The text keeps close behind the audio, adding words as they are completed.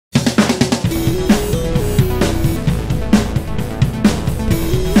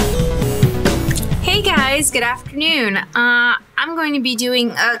guys, good afternoon. I'm going to be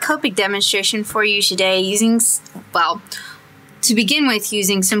doing a Copic demonstration for you today using, well, to begin with,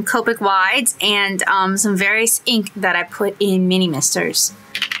 using some Copic wides and some various ink that I put in mini misters.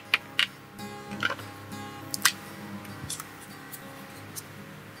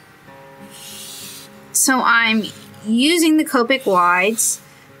 So I'm using the Copic wides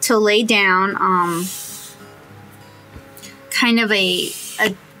to lay down kind of a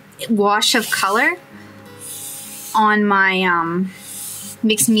wash of color on my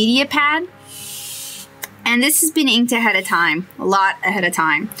mixed media pad, and this has been inked ahead of time, a lot ahead of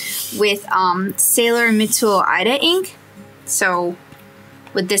time, with Sailor Mitsuo Ida ink, so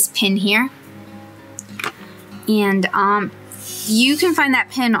with this pin here. And you can find that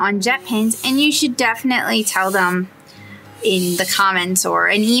pin on Jet Pins, and you should definitely tell them in the comments or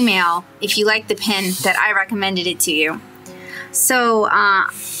an email if you like the pin that I recommended it to you. So I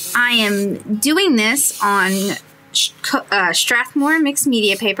am doing this on Strathmore mixed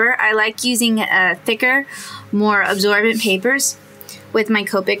media paper. I like using thicker, more absorbent papers with my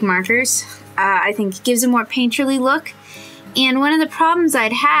Copic markers. I think it gives a more painterly look. And one of the problems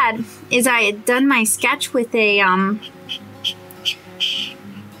I'd had is I had done my sketch with a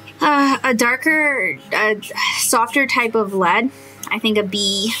darker, softer type of lead. I think a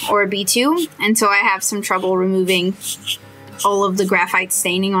B or a B2, and so I have some trouble removing all of the graphite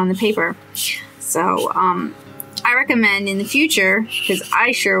staining on the paper. So I recommend in the future, because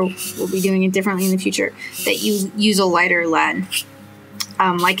I sure will be doing it differently in the future, that you use a lighter lead,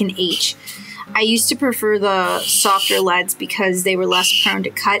 like an H. I used to prefer the softer leads because they were less prone to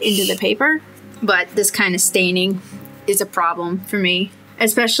cut into the paper, but this kind of staining is a problem for me,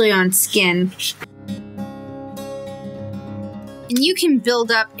 especially on skin. And you can build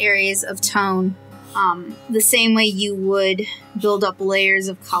up areas of tone the same way you would build up layers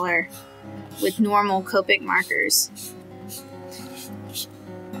of color with normal Copic markers.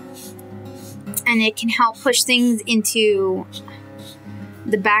 And it can help push things into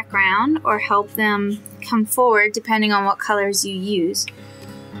the background or help them come forward depending on what colors you use.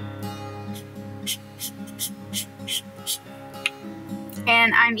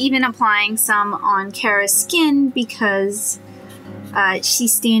 And I'm even applying some on Kara's skin because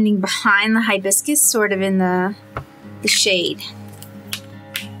she's standing behind the hibiscus, sort of in the shade.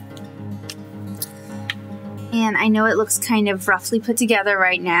 And I know it looks kind of roughly put together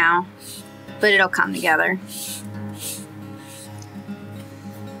right now, but it'll come together.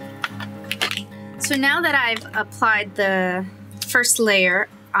 So now that I've applied the first layer,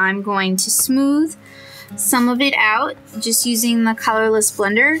 I'm going to smooth some of it out just using the colorless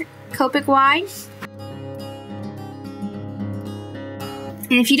blender Copic wide.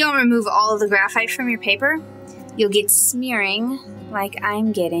 And if you don't remove all of the graphite from your paper, you'll get smearing like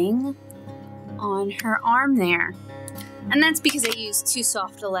I'm getting on her arm there. And that's because I used too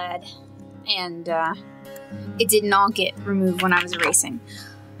soft a lead and it didn't all get removed when I was erasing.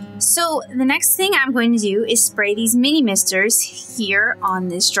 So the next thing I'm going to do is spray these mini misters here on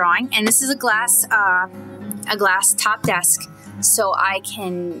this drawing. And this is a glass top desk, so I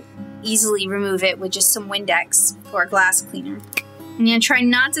can easily remove it with just some Windex or a glass cleaner. I'm going to try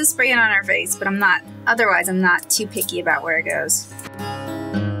not to spray it on her face, but otherwise I'm not too picky about where it goes.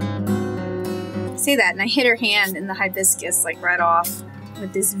 I say that, and I hit her hand in the hibiscus like right off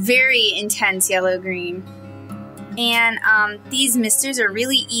with this very intense yellow-green. And these misters are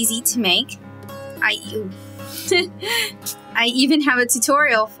really easy to make. I even have a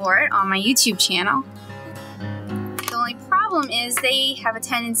tutorial for it on my YouTube channel. The only problem is they have a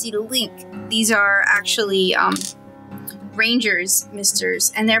tendency to leak. These are actually Ranger's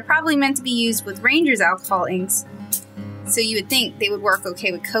misters, and they're probably meant to be used with Ranger's alcohol inks. So you would think they would work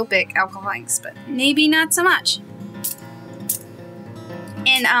okay with Copic alcohol inks, but maybe not so much.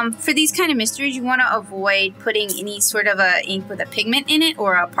 And for these kind of misters, you want to avoid putting any sort of a ink with a pigment in it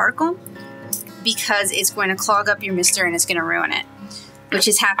or a particle, because it's going to clog up your mister and it's going to ruin it, which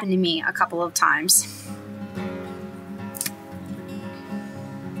has happened to me a couple of times.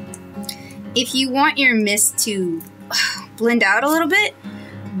 If you want your mist to blend out a little bit,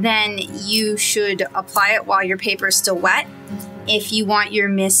 then you should apply it while your paper is still wet. If you want your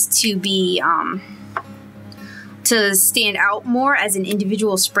mist to be to stand out more as an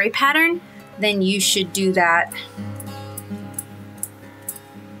individual spray pattern, then you should do that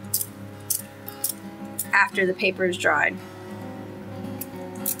after the paper is dried.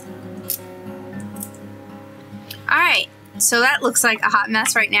 Alright, so that looks like a hot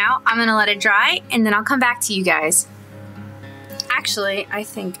mess right now. I'm gonna let it dry and then I'll come back to you guys. Actually, I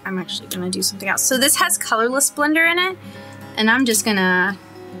think I'm actually gonna do something else. So this has colorless blender in it, and I'm just gonna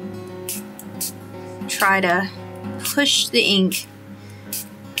try to push the ink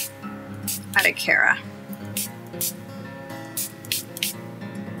out of Kara.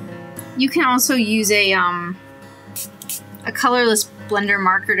 You can also use a colorless blender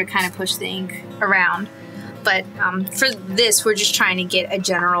marker to kind of push the ink around, but for this we're just trying to get a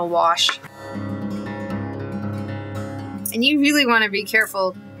general wash. And you really want to be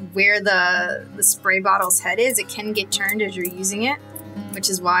careful where the spray bottle's head is. It can get turned as you're using it, which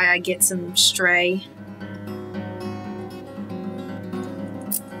is why I get some stray.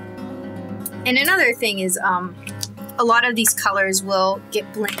 And another thing is a lot of these colors will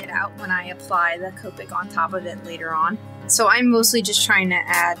get blended out when I apply the Copic on top of it later on. So I'm mostly just trying to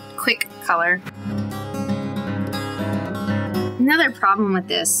add quick color. Another problem with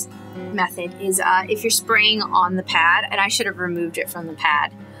this method is if you're spraying on the pad, and I should have removed it from the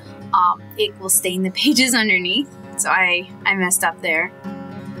pad, it will stain the pages underneath. So I messed up there.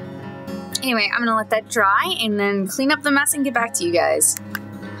 Anyway, I'm gonna let that dry and then clean up the mess and get back to you guys.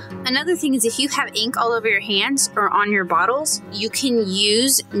 Another thing is if you have ink all over your hands or on your bottles, you can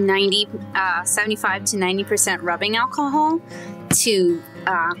use 75 to 90% rubbing alcohol to,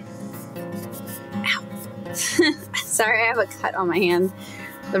 ow. Sorry, I have a cut on my hand.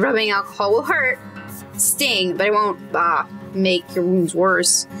 The rubbing alcohol will hurt, sting, but it won't make your wounds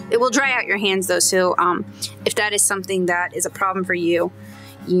worse. It will dry out your hands though, so if that is something that is a problem for you,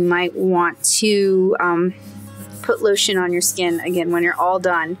 you might want to put lotion on your skin again when you're all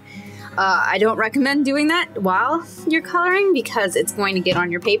done. I don't recommend doing that while you're coloring because it's going to get on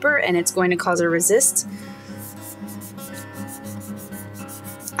your paper and it's going to cause a resist.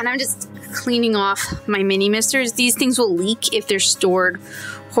 And I'm just cleaning off my mini misters. These things will leak if they're stored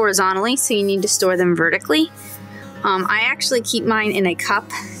horizontally, so you need to store them vertically. I actually keep mine in a cup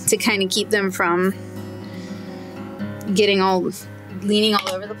to kind of keep them from getting leaning all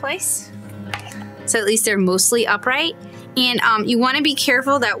over the place. So at least they're mostly upright. And you want to be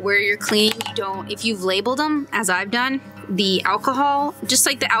careful that where you're cleaning, if you've labeled them, as I've done, the alcohol, just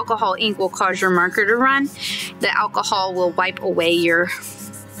like the alcohol ink will cause your marker to run, the alcohol will wipe away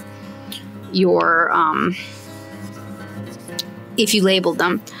if you labeled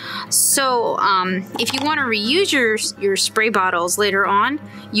them. So if you want to reuse your spray bottles later on,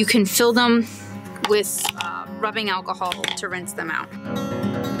 you can fill them with rubbing alcohol to rinse them out.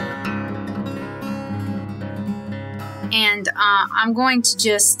 And I'm going to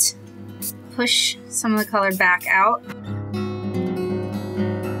just push some of the color back out.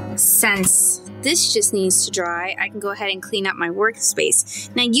 Since this just needs to dry, I can go ahead and clean up my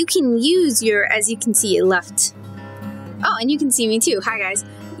workspace. Now you can use as you can see, it left, oh, and you can see me too. Hi guys.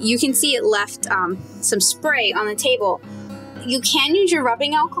 You can see it left some spray on the table. You can use your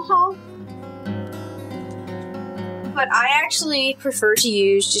rubbing alcohol, but I actually prefer to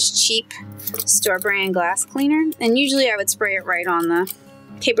use just cheap store brand glass cleaner, and usually I would spray it right on the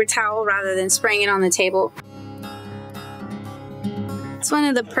paper towel rather than spraying it on the table. It's one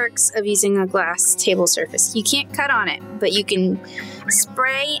of the perks of using a glass table surface. You can't cut on it, but you can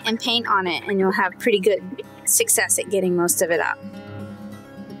spray and paint on it and you'll have pretty good success at getting most of it up.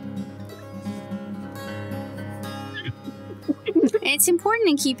 It's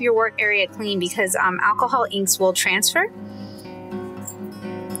important to keep your work area clean because alcohol inks will transfer.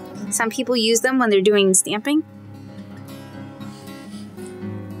 Some people use them when they're doing stamping.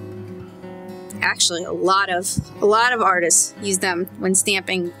 Actually, a lot of artists use them when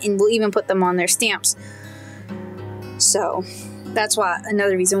stamping and will even put them on their stamps. So that's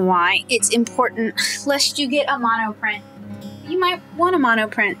another reason why it's important, lest you get a monoprint. You might want a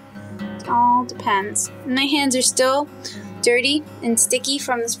monoprint. It all depends. My hands are still dirty and sticky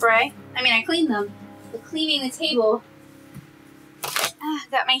from the spray. I mean, I cleaned them, but cleaning the table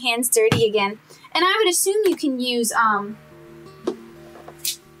got my hands dirty again. And I would assume you can use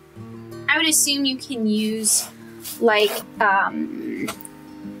like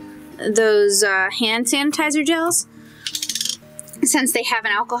those hand sanitizer gels, since they have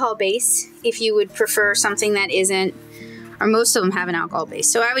an alcohol base, if you would prefer something that isn't, or most of them have an alcohol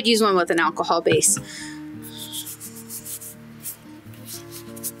base. So I would use one with an alcohol base.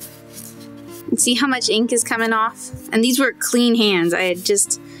 And see how much ink is coming off? And these were clean hands. I had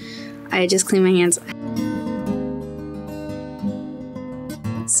just cleaned my hands.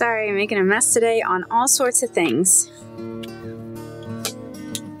 Sorry, I'm making a mess today on all sorts of things.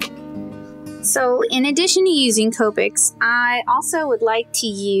 So in addition to using Copics, I also would like to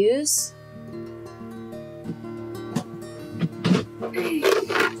use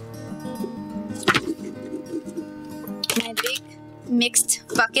my big mixed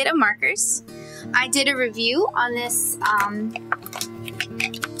bucket of markers. I did a review on this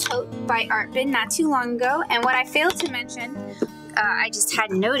coat by Artbin not too long ago, and what I failed to mention, I just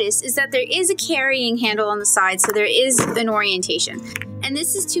hadn't noticed, is that there is a carrying handle on the side, so there is an orientation. And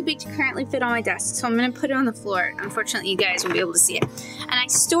this is too big to currently fit on my desk, so I'm going to put it on the floor. Unfortunately, you guys won't be able to see it. And I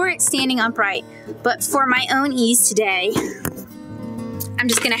store it standing upright, but for my own ease today, I'm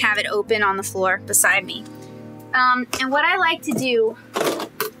just going to have it open on the floor beside me. And what I like to do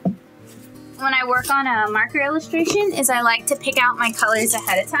when I work on a marker illustration is I like to pick out my colors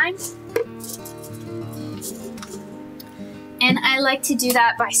ahead of time. And I like to do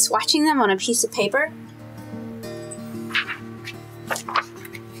that by swatching them on a piece of paper.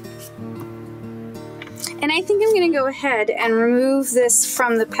 And I think I'm going to go ahead and remove this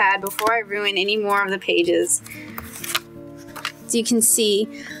from the pad before I ruin any more of the pages. As you can see,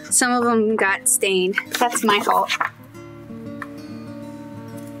 some of them got stained. That's my fault.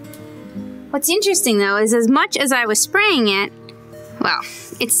 What's interesting though is as much as I was spraying it, well,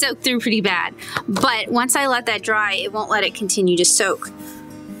 it soaked through pretty bad. But once I let that dry, it won't let it continue to soak.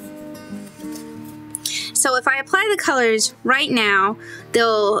 So if I apply the colors right now,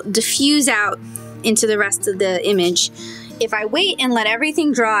 they'll diffuse out into the rest of the image. If I wait and let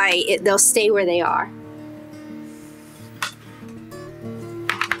everything dry, they'll stay where they are.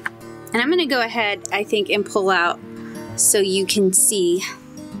 And I'm going to go ahead, I think, and pull out so you can see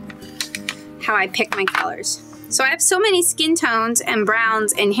how I pick my colors. So I have so many skin tones and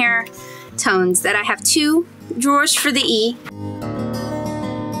browns and hair tones that I have 2 drawers for the E.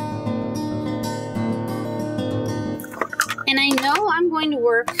 And I know I'm going to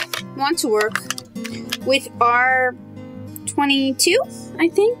want to work with R22, I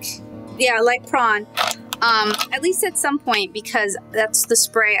think. Yeah, like prawn. At least at some point, because that's the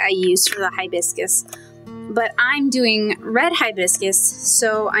spray I use for the hibiscus. But I'm doing red hibiscus,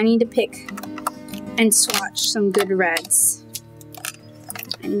 so I need to pick and swatch some good reds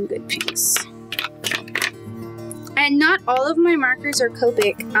and good pinks. And not all of my markers are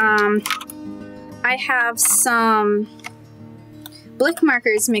Copic. I have some Blick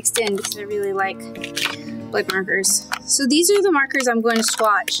markers mixed in because I really like Blick markers. So these are the markers I'm going to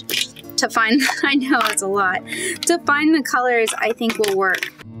swatch to find, I know it's a lot, to find the colors I think will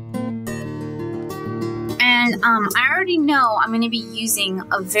work. And I already know I'm going to be using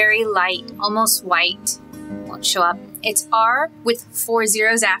a very light, almost white, won't show up. It's R with 4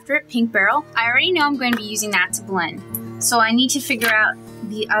 zeros after it, pink barrel. I already know I'm going to be using that to blend. So I need to figure out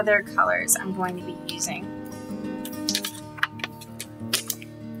the other colors I'm going to be using.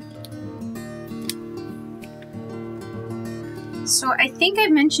 So I think I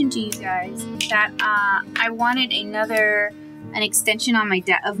mentioned to you guys that I wanted an extension on my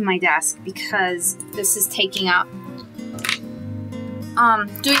desk because this is taking up.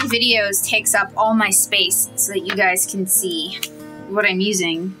 Doing videos takes up all my space so that you guys can see what I'm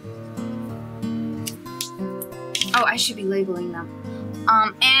using. Oh, I should be labeling them.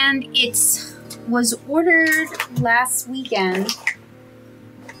 And it was ordered last weekend,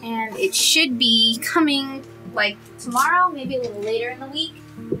 and it should be coming like tomorrow, maybe a little later in the week.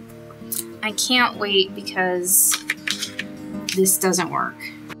 I can't wait because this doesn't work.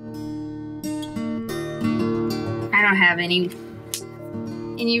 I don't have any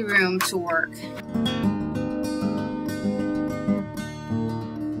room to work.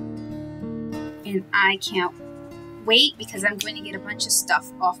 And I can't wait because I'm going to get a bunch of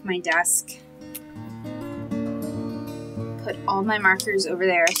stuff off my desk. Put all my markers over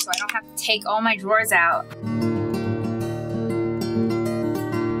there so I don't have to take all my drawers out.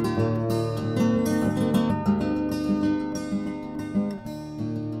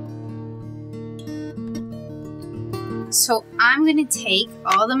 So I'm going to take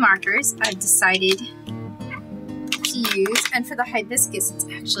all the markers I've decided to use, and for the hibiscus it's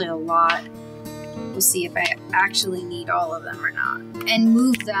actually a lot. We'll see if I actually need all of them or not. And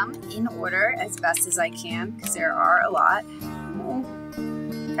move them in order as best as I can, because there are a lot. Oh,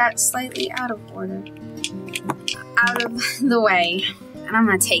 got slightly out of order. Out of the way. And I'm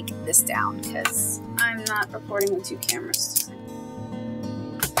going to take this down because I'm not recording with 2 cameras.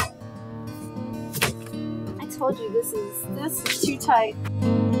 I told you this is too tight.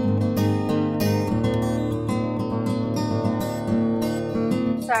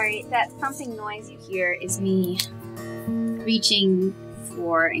 Sorry, that thumping noise you hear is me reaching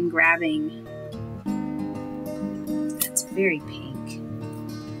for and grabbing. That's very pink.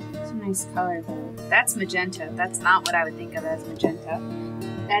 It's a nice color though. That's magenta. That's not what I would think of as magenta.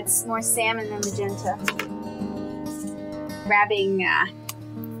 That's more salmon than magenta. Grabbing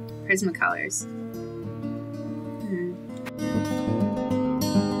Prismacolors.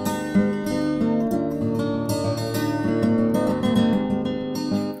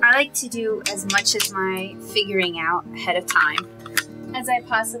 I like to do as much as my figuring out ahead of time as I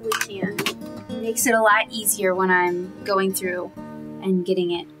possibly can. It makes it a lot easier when I'm going through and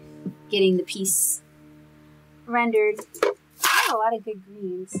getting the piece rendered. I have a lot of good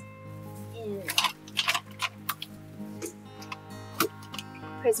greens in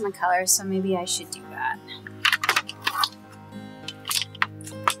Prismacolor, so maybe I should do that.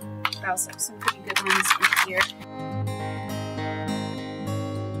 I also have some pretty good ones in here.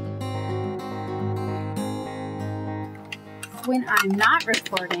 When I'm not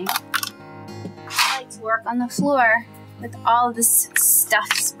recording, I like to work on the floor with all of this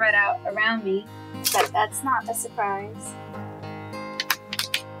stuff spread out around me, but that's not a surprise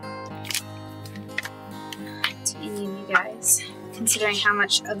to any of you guys, considering how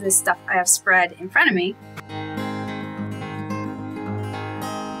much of this stuff I have spread in front of me.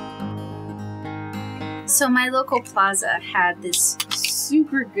 So my local plaza had this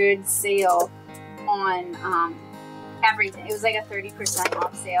super good sale on everything. It was like a 30%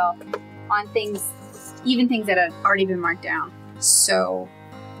 off sale on things, even things that had already been marked down. So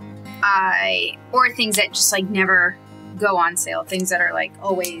or things that just like never go on sale, things that are like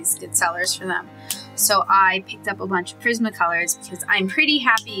always good sellers for them. So I picked up a bunch of Prismacolors because I'm pretty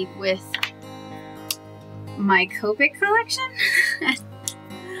happy with my Copic collection.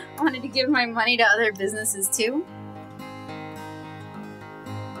 I wanted to give my money to other businesses too.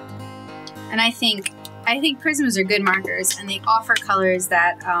 And I think Prismas are good markers, and they offer colors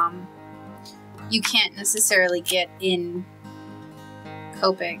that you can't necessarily get in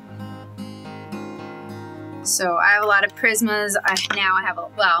Copic. So I have a lot of Prismas. I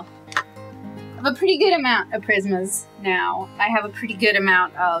have a pretty good amount of Prismas now. I have a pretty good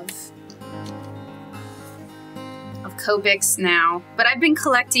amount of Copics now, but I've been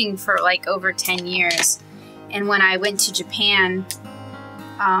collecting for like over 10 years. And when I went to Japan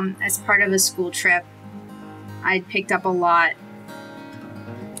as part of a school trip, I picked up a lot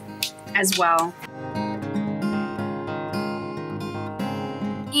as well.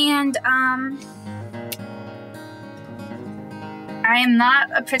 And I am not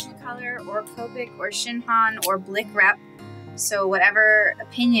a Prismacolor or Copic or Shinhan or Blick rep, so whatever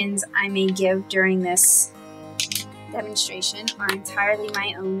opinions I may give during this demonstration are entirely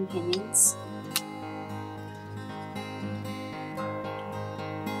my own opinions.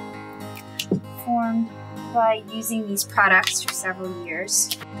 Formed by using these products for several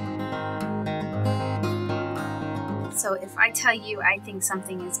years. So if I tell you I think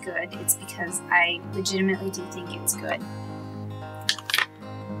something is good, it's because I legitimately do think it's good.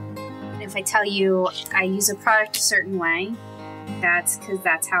 And if I tell you I use a product a certain way, that's because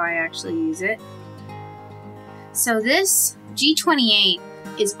that's how I actually use it. So this G28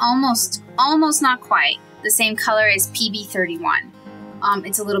 is almost not quite the same color as PB31.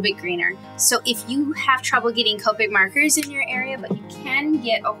 It's a little bit greener. So if you have trouble getting Copic markers in your area, but you can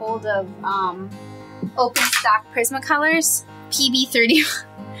get a hold of open stock Prismacolors, PB31,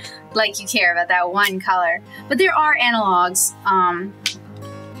 like you care about that one color. But there are analogs.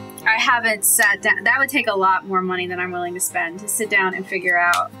 I haven't sat down. That would take a lot more money than I'm willing to spend to sit down and figure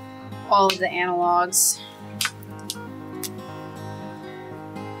out all of the analogs.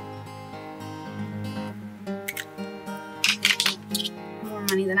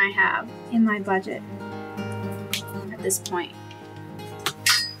 Money than I have in my budget at this point.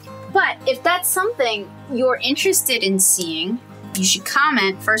 But if that's something you're interested in seeing, you should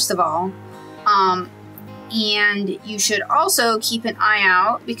comment first of all, and you should also keep an eye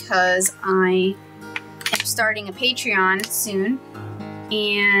out because I am starting a Patreon soon,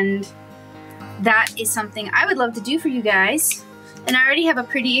 and that is something I would love to do for you guys. And I already have a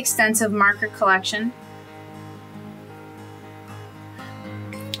pretty extensive marker collection.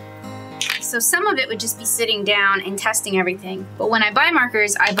 So some of it would just be sitting down and testing everything. But when I buy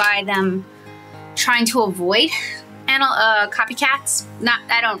markers, I buy them trying to avoid copycats.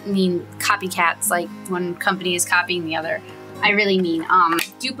 I don't mean copycats like one company is copying the other. I really mean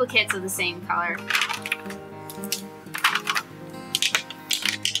duplicates of the same color.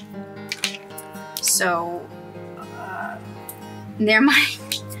 So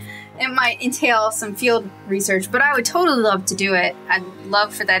it might entail some field research, but I would totally love to do it. I'd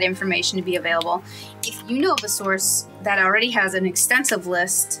love for that information to be available. If you know of a source that already has an extensive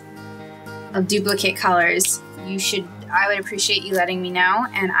list of duplicate colors, I would appreciate you letting me know,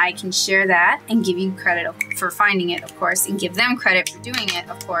 and I can share that and give you credit for finding it, of course, and give them credit for doing it,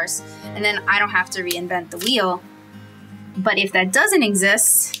 of course, and then I don't have to reinvent the wheel. But if that doesn't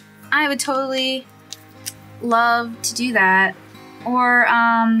exist, I would totally love to do that. Or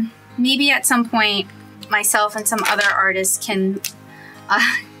maybe at some point, myself and some other artists can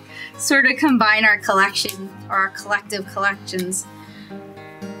sort of combine our collection, or our collective collections,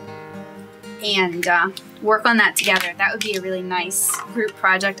 and work on that together. That would be a really nice group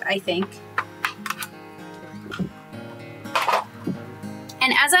project, I think.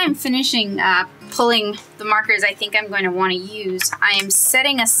 And as I'm finishing pulling the markers I think I'm going to want to use, I am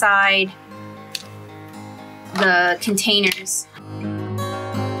setting aside the containers.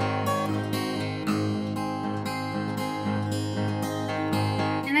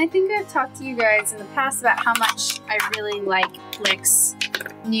 And I think I've talked to you guys in the past about how much I really like Blick's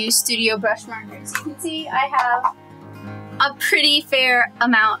new studio brush markers. You can see I have a pretty fair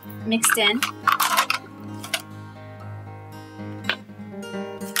amount mixed in.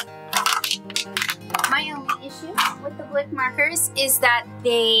 My only issue with the Blick markers is that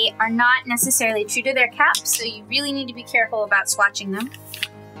they are not necessarily true to their caps, so you really need to be careful about swatching them.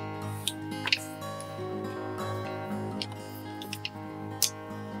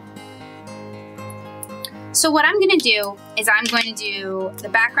 So what I'm going to do is I'm going to do the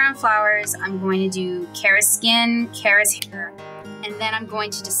background flowers, I'm going to do Kara's skin, Kara's hair, and then I'm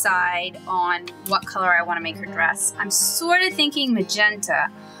going to decide on what color I want to make her dress. I'm sort of thinking magenta,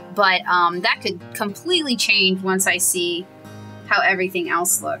 but that could completely change once I see how everything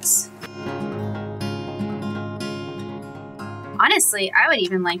else looks. Honestly, I would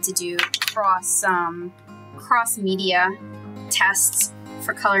even like to do cross media tests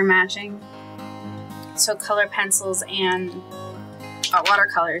for color matching. So color pencils and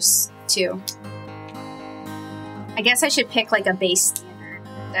watercolors too. I guess I should pick like a base standard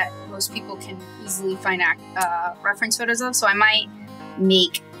that most people can easily find reference photos of. So I might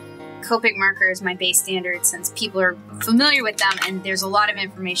make Copic markers my base standard, since people are familiar with them and there's a lot of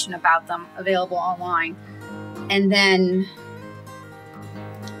information about them available online. And then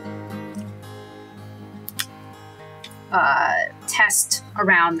test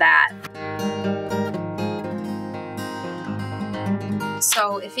around that.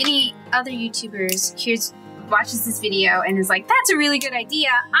 So if any other YouTubers watches this video and is like, that's a really good idea,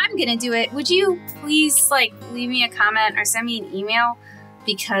 I'm gonna do it, would you please like leave me a comment or send me an email?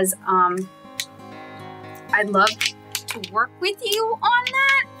 Because I'd love to work with you on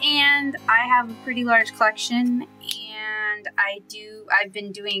that, and I have a pretty large collection, and I've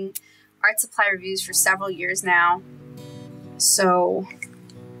been doing art supply reviews for several years now, so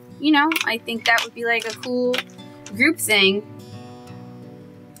you know, I think that would be like a cool group thing.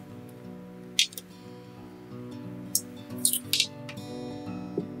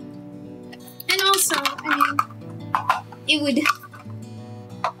 And also, I mean,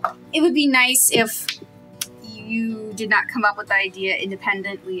 it would be nice if you did not come up with the idea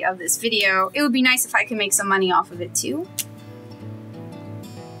independently of this video. It would be nice if I could make some money off of it too.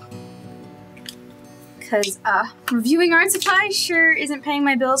 Because reviewing art supply sure isn't paying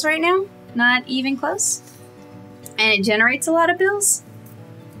my bills right now. Not even close. And it generates a lot of bills.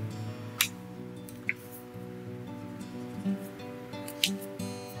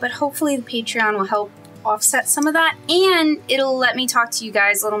 But hopefully the Patreon will help offset some of that, and it'll let me talk to you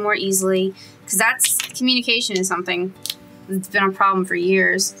guys a little more easily, because communication is something that's been a problem for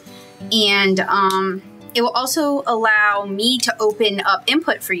years. And it will also allow me to open up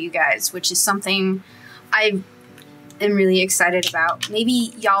input for you guys, which is something I am really excited about.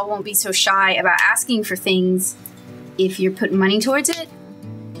 Maybe y'all won't be so shy about asking for things if you're putting money towards it.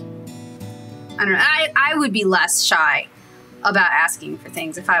 I don't know, I would be less shy about asking for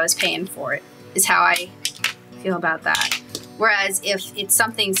things if I was paying for it, is how I feel about that. Whereas if it's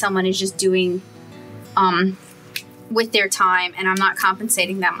something someone is just doing with their time and I'm not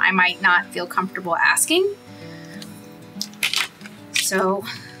compensating them, I might not feel comfortable asking. So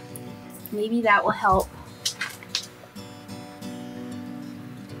maybe that will help.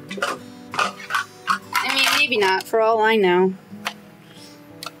 I mean, maybe not, for all I know.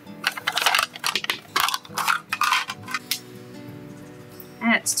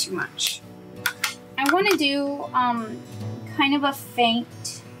 That's too much. I want to do kind of a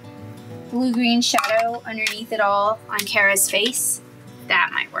faint blue-green shadow underneath it all on Kara's face.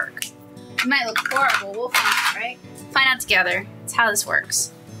 That might work. It might look horrible. We'll find out, right? Find out together. That's how this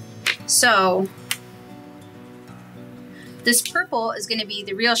works. So this purple is going to be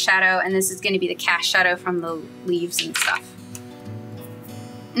the real shadow, and this is going to be the cast shadow from the leaves and stuff.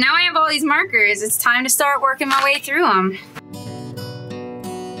 Now I have all these markers. It's time to start working my way through them.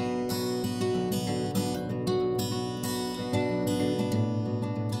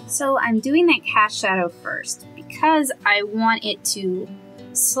 So I'm doing that cast shadow first because I want it to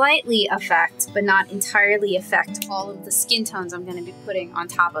slightly affect, but not entirely affect, all of the skin tones I'm going to be putting on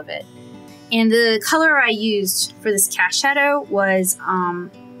top of it. And the color I used for this cast shadow was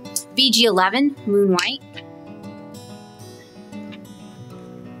VG11 Moon White.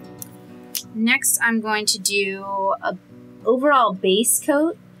 Next, I'm going to do a overall base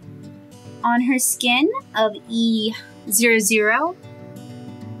coat on her skin of E00.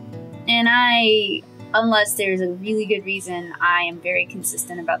 And unless there's a really good reason, I am very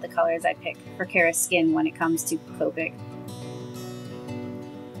consistent about the colors I pick for Kara's skin when it comes to Copic.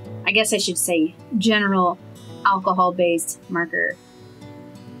 I guess I should say general alcohol-based marker.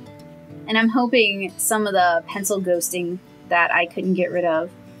 And I'm hoping some of the pencil ghosting that I couldn't get rid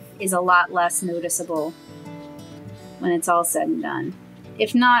of is a lot less noticeable when it's all said and done.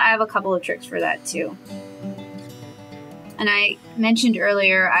 If not, I have a couple of tricks for that too. And I mentioned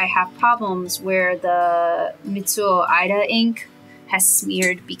earlier I have problems where the Mitsuo Ida ink has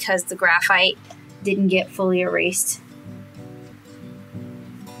smeared because the graphite didn't get fully erased.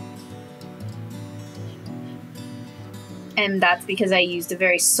 And that's because I used a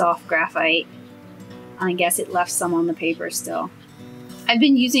very soft graphite. I guess it left some on the paper still. I've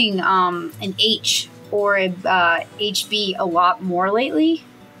been using an H or a HB a lot more lately.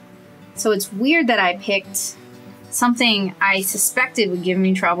 So it's weird that I picked something I suspected would give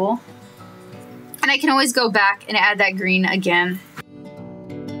me trouble. And I can always go back and add that green again.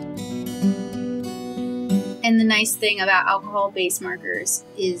 And the nice thing about alcohol-based markers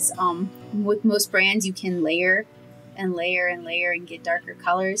is with most brands you can layer and layer and layer and get darker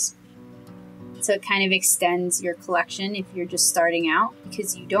colors. So it kind of extends your collection if you're just starting out,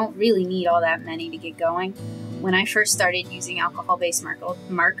 because you don't really need all that many to get going. When I first started using alcohol-based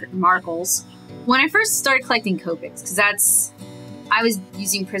markers, when I first started collecting Copics, because I was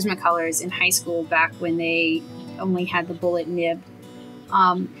using Prismacolors in high school back when they only had the bullet nib.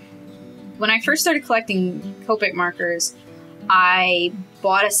 When I first started collecting Copic markers, I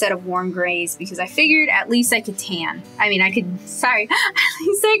bought a set of warm grays because I figured at least I could tan. At least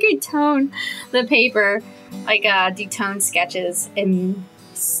I could tone the paper, like detone sketches, and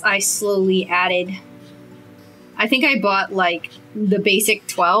I slowly added. I think I bought like the basic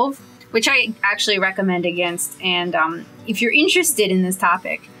 12, which I actually recommend against. And if you're interested in this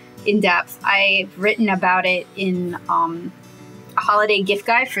topic in depth, I've written about it in a holiday gift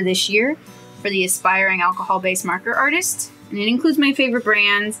guide for this year for the aspiring alcohol-based marker artist. And it includes my favorite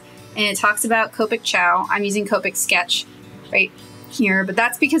brands, and it talks about Copic Chow. I'm using Copic Sketch right here, but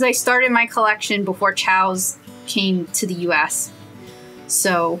that's because I started my collection before Chow's came to the US.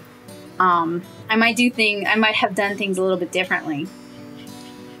 So I might have done things a little bit differently.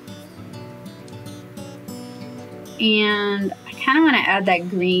 And I kind of want to add that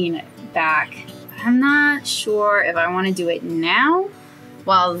green back. I'm not sure if I want to do it now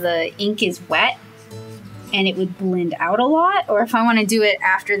while the ink is wet and it would blend out a lot, or if I want to do it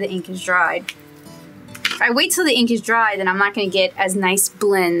after the ink is dried. If I wait till the ink is dry, then I'm not going to get as nice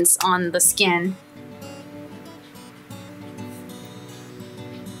blends on the skin.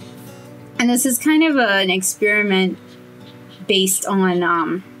 And this is kind of an experiment based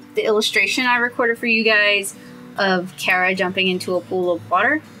on the illustration I recorded for you guys of Kara jumping into a pool of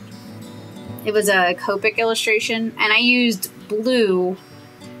water. It was a Copic illustration, and I used blue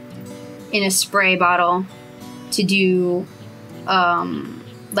in a spray bottle to do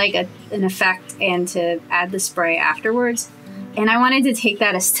like an effect and to add the spray afterwards. And I wanted to take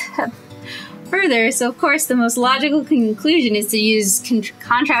that a step further, so of course the most logical conclusion is to use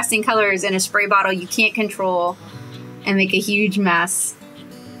contrasting colors in a spray bottle you can't control and make a huge mess.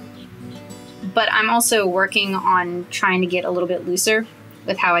 But I'm also working on trying to get a little bit looser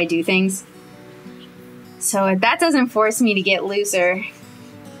with how I do things. So if that doesn't force me to get looser,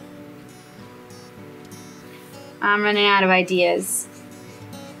 I'm running out of ideas.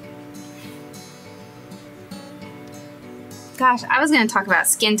 Gosh, I was going to talk about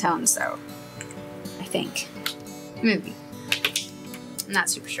skin tones though, I think. Maybe. I'm not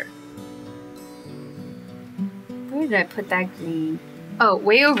super sure. Where did I put that green? Oh,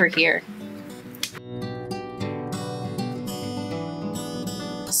 way over here.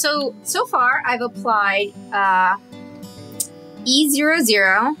 So far I've applied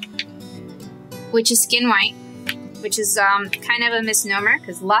E00, which is skin white, which is kind of a misnomer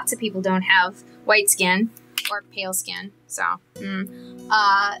because lots of people don't have white skin or pale skin. So, then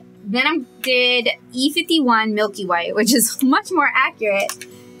I did E51 Milky White, which is much more accurate.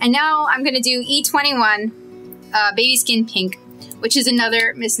 And now I'm going to do E21 Baby Skin Pink, which is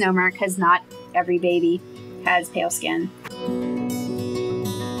another misnomer because not every baby has pale skin.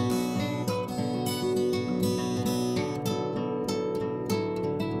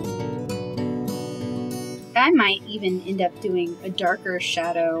 I might even end up doing a darker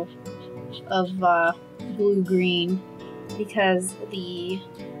shadow of blue-green because I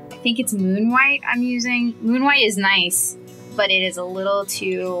think it's Moon White I'm using. Moon White is nice, but it is a little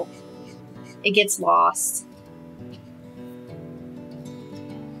too... it gets lost.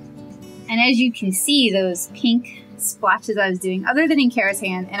 And as you can see, those pink splotches I was doing, other than in Kara's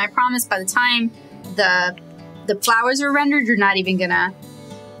hand, and I promise by the time the flowers are rendered, you're not even gonna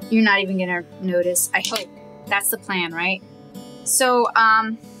notice. I hope. That's the plan, right? So,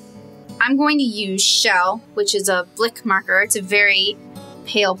 I'm going to use Shell, which is a Blick marker. It's a very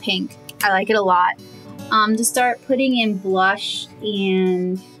pale pink. I like it a lot. To start putting in blush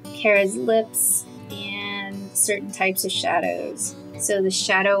and Kara's lips and certain types of shadows. So the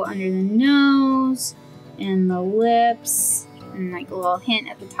shadow under the nose and the lips and like a little hint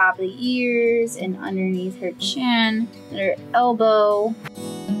at the top of the ears and underneath her chin and her elbow.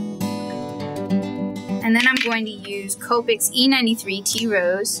 And then I'm going to use Copic's E93 Tea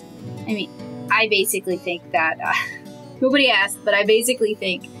Rose. I mean, I basically think that, nobody asked, but I basically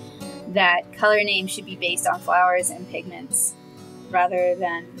think that color names should be based on flowers and pigments rather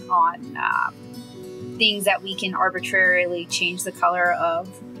than on things that we can arbitrarily change the color of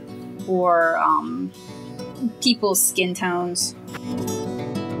or people's skin tones.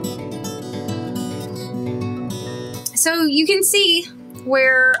 So you can see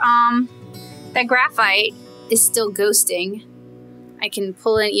where that graphite is still ghosting. I can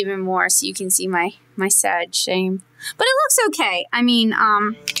pull in even more so you can see my sad shame. But it looks okay. I mean,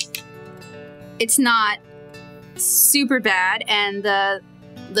 it's not super bad, and the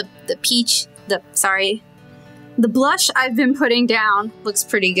blush I've been putting down looks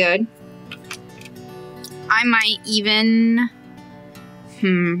pretty good. I might even,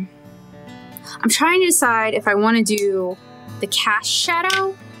 I'm trying to decide if I want to do the cast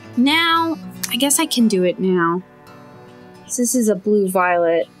shadow now. I guess I can do it now. So this is a blue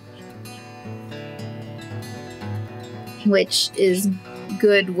violet, which is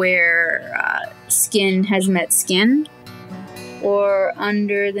good where skin has met skin, or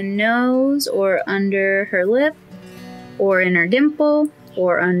under the nose, or under her lip, or in her dimple,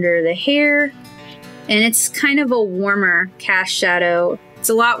 or under the hair. And it's kind of a warmer cast shadow. It's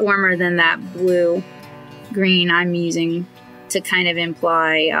a lot warmer than that blue green I'm using to kind of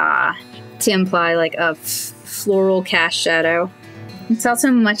imply like a floral cast shadow. It's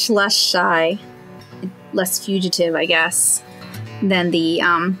also much less shy, less fugitive, I guess, than the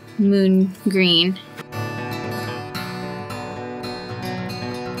moon green.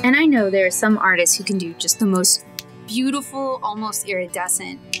 And I know there are some artists who can do just the most beautiful, almost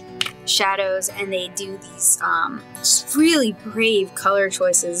iridescent shadows, and they do these just really brave color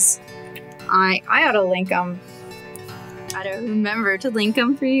choices. I ought to link them. I don't remember to link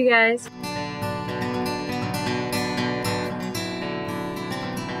them for you guys.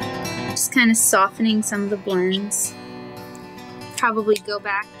 Just kind of softening some of the blends. Probably go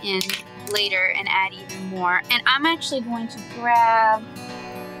back in later and add even more. And I'm actually going to grab...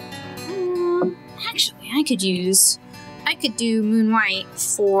 actually, I could do Moon White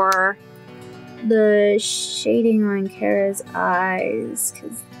for the shading on Kara's eyes,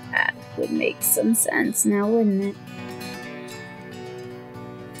 because that would make some sense now, wouldn't it?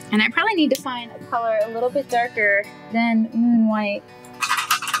 And I probably need to find a color a little bit darker than Moon White.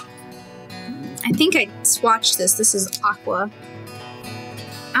 I think I swatched this. This is Aqua.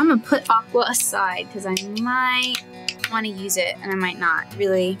 I'm gonna put Aqua aside because I might want to use it and I might not.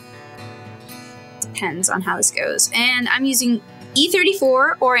 Really depends on how this goes. And I'm using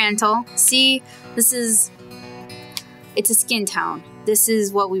E34 Oriental. See, it's a skin tone. This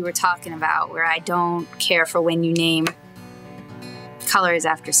is what we were talking about, where I don't care for when you name colors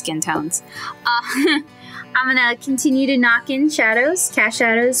after skin tones. I'm gonna continue to knock in shadows, cast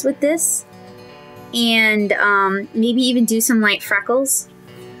shadows with this, and maybe even do some light freckles.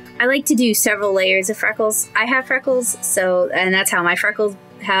 I like to do several layers of freckles. I have freckles, and that's how my freckles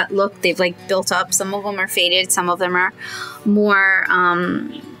look. They've like built up. Some of them are faded, some of them are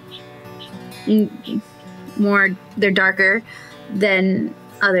they're darker than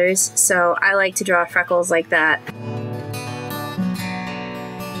others. So I like to draw freckles like that.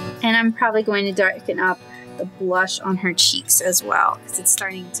 And I'm probably going to darken up the blush on her cheeks as well, because it's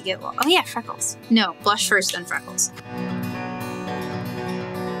starting to get low. Oh yeah, freckles. No, blush first, then freckles.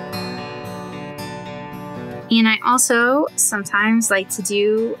 And I also sometimes like to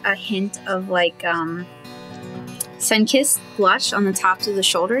do a hint of like sun-kissed blush on the tops of the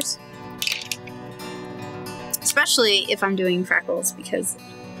shoulders. Especially if I'm doing freckles, because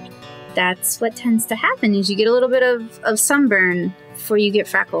that's what tends to happen, is you get a little bit of sunburn before you get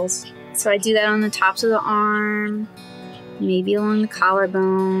freckles. So I do that on the tops of the arm, maybe along the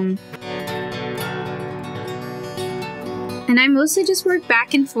collarbone. And I mostly just work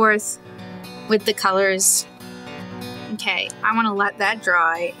back and forth with the colors. Okay, I want to let that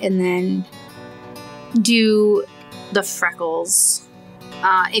dry and then do the freckles.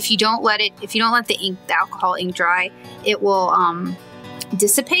 If you don't let the ink, the alcohol ink dry, it will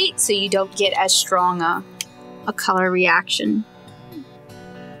dissipate, so you don't get as strong a color reaction.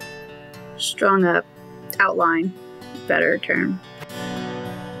 Strong a outline, better term.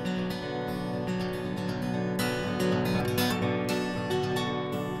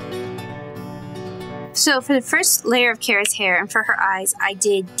 So for the first layer of Kara's hair and for her eyes, I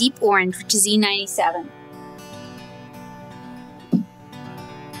did deep orange, which is E97.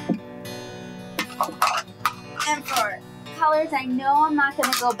 And for colors I know I'm not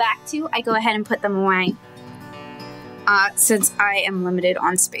going to go back to, I go ahead and put them away. Since I am limited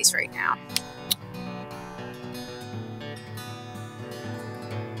on space right now.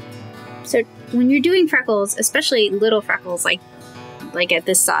 So when you're doing freckles, especially little freckles like at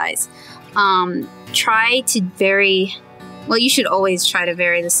this size, try to vary, well, you should always try to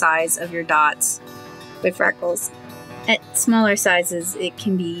vary the size of your dots with freckles. At smaller sizes, it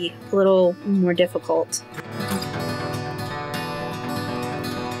can be a little more difficult.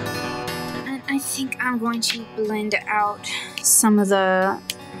 And I think I'm going to blend out some of the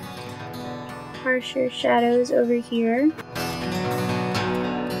harsher shadows over here.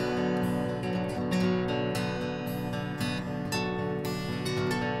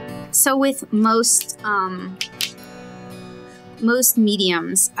 So with most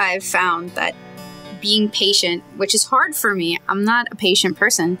mediums, I've found that being patient, which is hard for me, I'm not a patient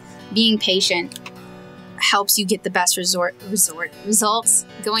person, being patient helps you get the best results,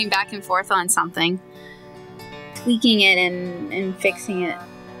 going back and forth on something, tweaking it and fixing it.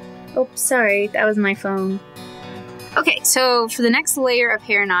 Oh, sorry, that was my phone. Okay, so for the next layer of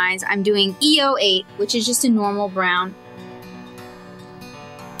hair and eyes, I'm doing E08, which is just a normal brown.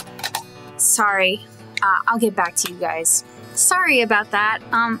 Sorry, I'll get back to you guys. Sorry about that.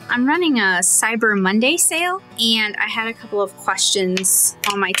 I'm running a Cyber Monday sale, and I had a couple of questions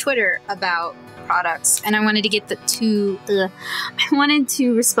on my Twitter about products, and I wanted to get I wanted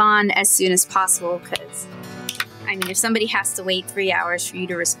to respond as soon as possible, because I mean, if somebody has to wait 3 hours for you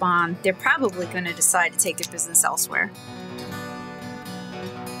to respond, they're probably going to decide to take their business elsewhere.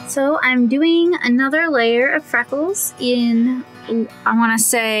 So I'm doing another layer of freckles in, I want to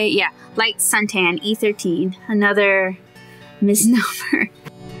say, yeah, light suntan, E13, another misnomer.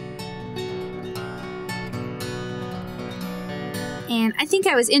 And I think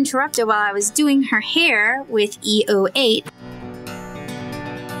I was interrupted while I was doing her hair with E08.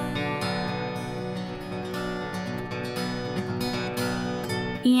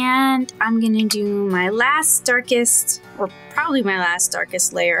 And I'm gonna do my last darkest, or probably my last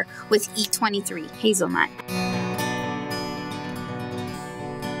darkest layer with E23, hazelnut.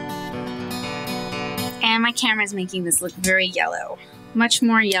 And my camera's making this look very yellow. Much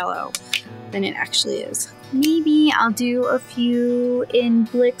more yellow than it actually is. Maybe I'll do a few in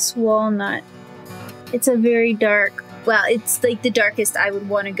Blick's Walnut. It's a very dark, well, it's like the darkest I would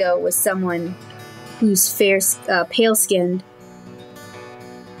want to go with someone who's pale-skinned.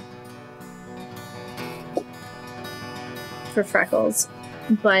 For freckles.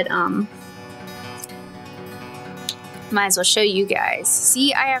 But, might as well show you guys.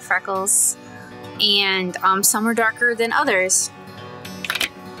 See, I have freckles. And some are darker than others.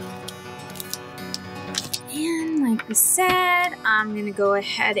 And like we said, I'm gonna go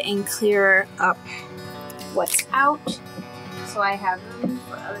ahead and clear up what's out so I have room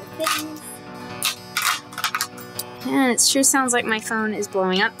for other things. And it sure sounds like my phone is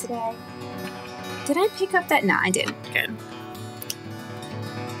blowing up today. Did I pick up that? No, I didn't. Good.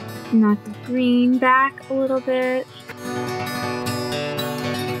 Knock the green back a little bit.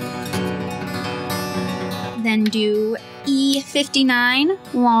 Then do E59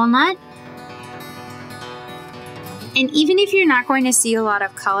 walnut. And even if you're not going to see a lot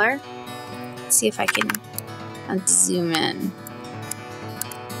of color, let's see if I can zoom in.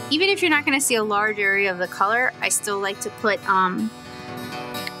 Even if you're not going to see a large area of the color, I still like to put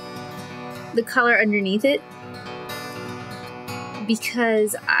the color underneath it,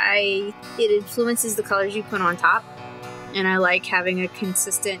 because it influences the colors you put on top, and I like having a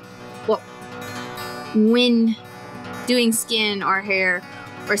consistent, well, when doing skin or hair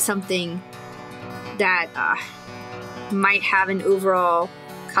or something that might have an overall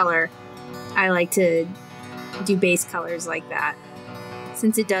color, I like to do base colors like that,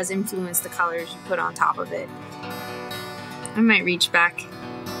 since it does influence the colors you put on top of it. I might reach back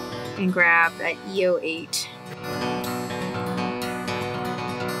and grab that E08.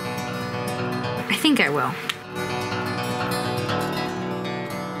 I think I will.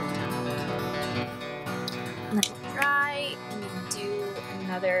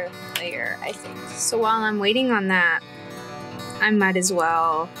 another layer, I think. So while I'm waiting on that, I might as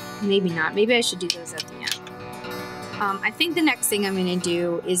well, maybe not, maybe I should do those at the end. I think the next thing I'm going to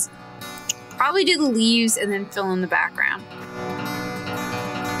do is probably do the leaves and then fill in the background.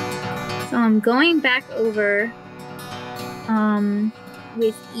 So I'm going back over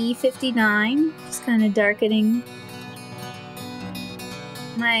with E59, just kind of darkening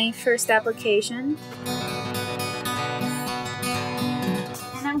my first application.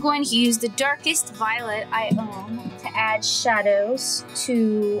 And I'm going to use the darkest violet I own to add shadows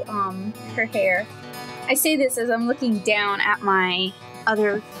to her hair. I say this as I'm looking down at my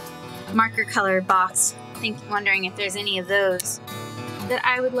other marker color box, wondering if there's any of those that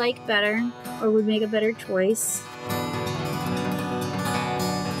I would like better or would make a better choice.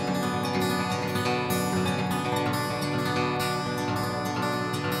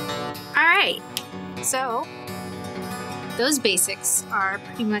 Alright, so those basics are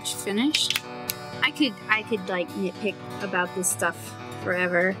pretty much finished. I could like nitpick about this stuff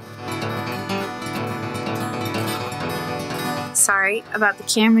forever. Sorry about the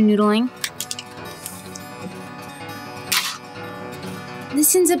camera noodling.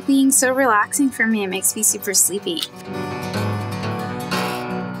 This ends up being so relaxing for me, it makes me super sleepy.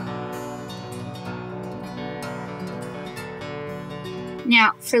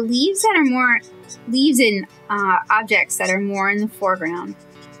 Now, for leaves that are more, leaves and objects that are more in the foreground,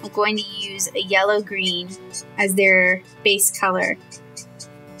 I'm going to use a yellow-green as their base color.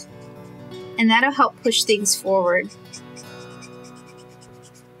 And that'll help push things forward.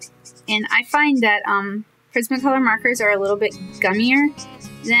 And I find that Prismacolor markers are a little bit gummier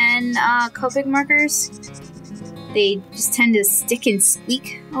than Copic markers. They just tend to stick and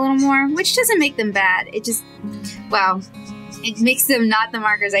squeak a little more, which doesn't make them bad. It just, well, it makes them not the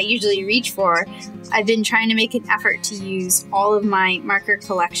markers I usually reach for. I've been trying to make an effort to use all of my marker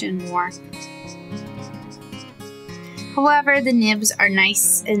collection more. However, the nibs are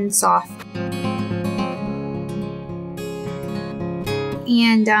nice and soft.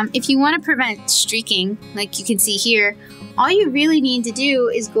 And if you want to prevent streaking, like you can see here, all you really need to do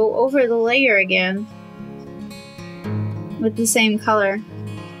is go over the layer again with the same color.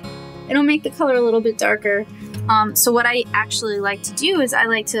 It'll make the color a little bit darker. So what I actually like to do is I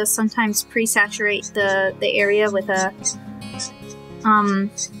like to sometimes pre-saturate the area with a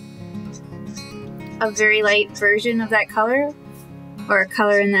very light version of that color, or a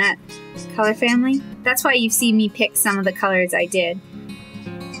color in that color family. That's why you've seen me pick some of the colors I did.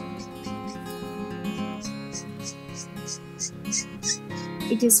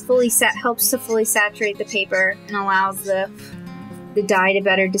 It just helps to fully saturate the paper and allows the dye to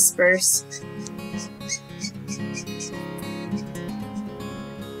better disperse.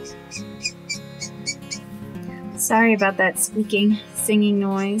 Sorry about that squeaking, singing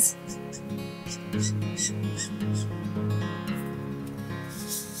noise.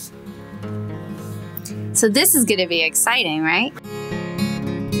 So this is going to be exciting, right?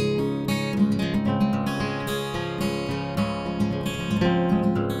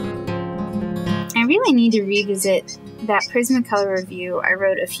 I really need to revisit that Prismacolor review I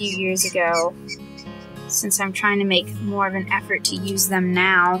wrote a few years ago, since I'm trying to make more of an effort to use them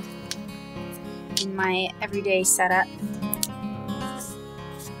now in my everyday setup.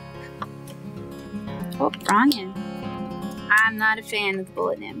 Oh, wrong end. I'm not a fan of the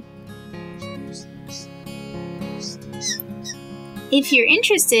bullet nib. If you're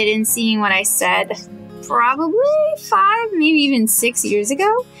interested in seeing what I said probably 5, maybe even 6 years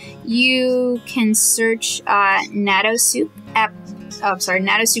ago, you can search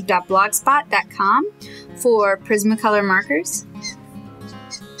natosoup.blogspot.com for Prismacolor markers.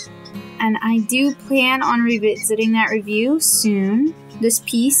 And I do plan on revisiting that review soon. This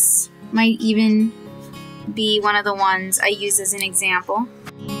piece might even be one of the ones I use as an example.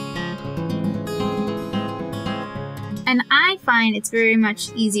 And I find it's very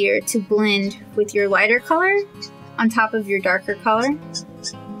much easier to blend with your lighter color on top of your darker color.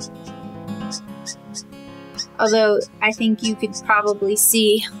 Although I think you could probably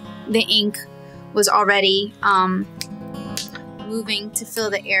see the ink was already moving to fill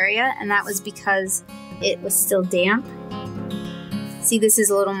the area, and that was because it was still damp. See, this is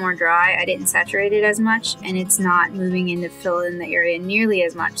a little more dry. I didn't saturate it as much, and it's not moving in to fill in the area nearly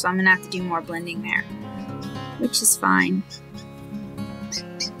as much, so I'm gonna have to do more blending there, which is fine.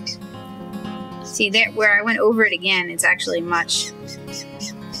 See, there where I went over it again, it's actually much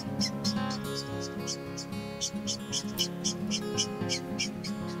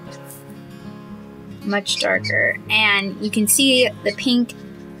darker, and you can see the pink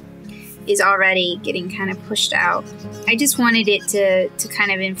is already getting kind of pushed out. I just wanted it to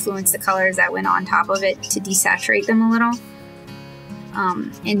kind of influence the colors that went on top of it, to desaturate them a little,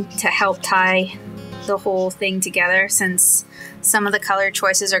 and to help tie the whole thing together, since some of the color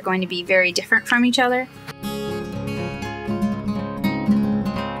choices are going to be very different from each other.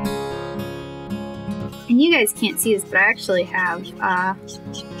 And you guys can't see this, but I actually have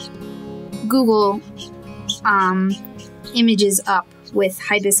Google images up with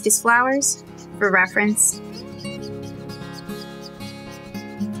hibiscus flowers for reference.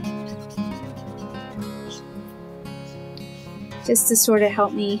 Just to sort of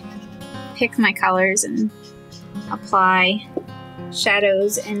help me pick my colors and apply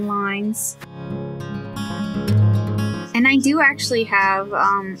shadows and lines. And I do actually have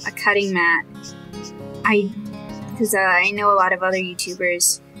a cutting mat. Because I know a lot of other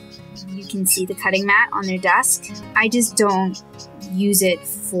YouTubers, you can see the cutting mat on their desk. I just don't use it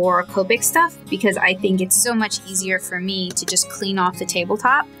for Copic stuff because I think it's so much easier for me to just clean off the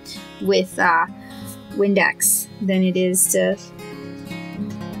tabletop with Windex than it is to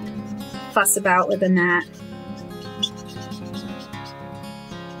fuss about with a mat.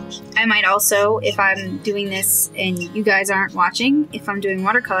 I might also, if I'm doing this and you guys aren't watching, if I'm doing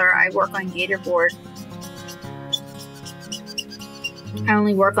watercolor, I work on Gator board. I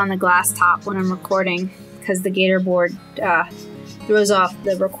only work on the glass top when I'm recording because the Gator board throws off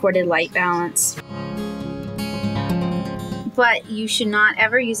the recorded light balance. But you should not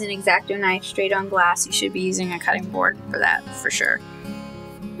ever use an X-Acto knife straight on glass. You should be using a cutting board for that, for sure.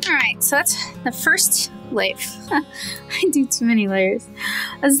 Alright, so that's the first layer. I do too many layers.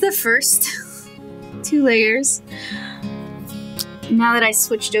 That's the first 2 layers. Now that I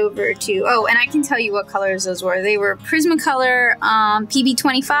switched over to, oh, and I can tell you what colors those were. They were Prismacolor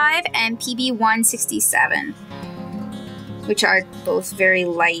PB25 and PB167, which are both very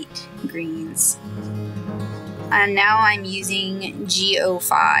light greens. And now I'm using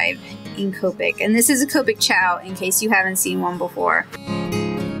G05 in Copic, and this is a Copic Chow in case you haven't seen one before.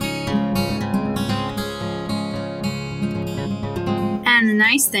 And the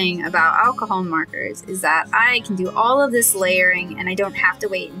nice thing about alcohol markers is that I can do all of this layering and I don't have to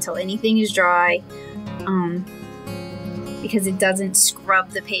wait until anything is dry, because it doesn't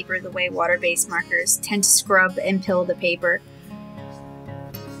scrub the paper the way water-based markers tend to scrub and pill the paper.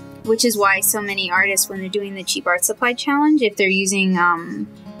 Which is why so many artists, when they're doing the cheap art supply challenge, if they're using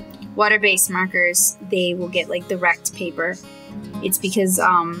water-based markers, they will get like the wrecked paper. It's because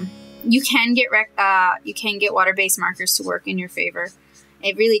you can get water-based markers to work in your favor.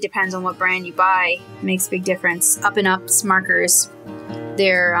 It really depends on what brand you buy. It makes a big difference. Up and Up's markers,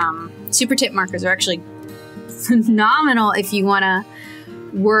 their super tip markers are actually phenomenal if you want to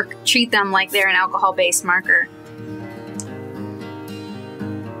treat them like they're an alcohol-based marker.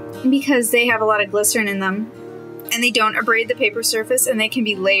 Because they have a lot of glycerin in them, and they don't abrade the paper surface, and they can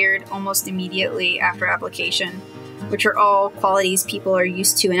be layered almost immediately after application, which are all qualities people are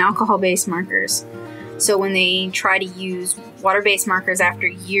used to in alcohol-based markers. So when they try to use water-based markers after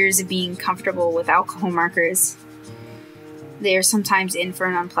years of being comfortable with alcohol markers, they're sometimes in for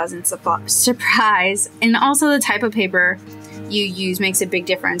an unpleasant surprise. And also the type of paper you use makes a big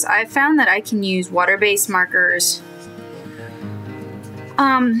difference. I've found that I can use water-based markers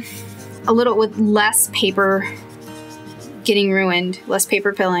a little with less paper getting ruined, less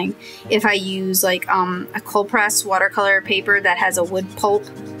paper pilling, if I use like a cold press watercolor paper that has a wood pulp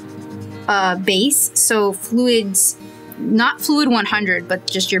base. So fluids, not fluid 100, but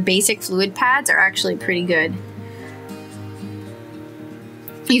just your basic fluid pads are actually pretty good.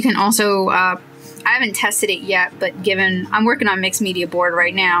 You can also, I haven't tested it yet, but given I'm working on mixed media board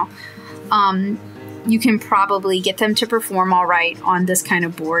right now, you can probably get them to perform all right on this kind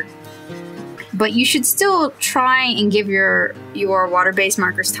of board. But you should still try and give your water-based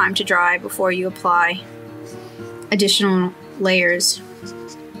markers time to dry before you apply additional layers.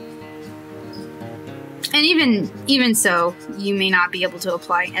 And even so, you may not be able to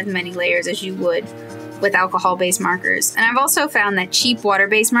apply as many layers as you would with alcohol-based markers. And I've also found that cheap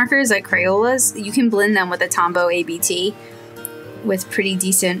water-based markers like Crayolas, you can blend them with a Tombow ABT with pretty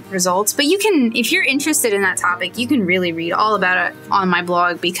decent results. But you can, if you're interested in that topic, you can really read all about it on my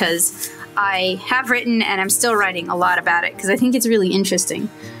blog, because I have written and I'm still writing a lot about it because I think it's really interesting.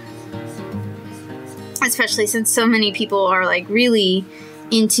 Especially since so many people are like really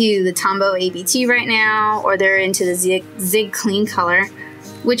into the Tombow ABT right now, or they're into the Zig Clean Color,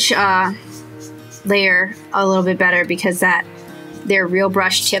 which layer a little bit better because their real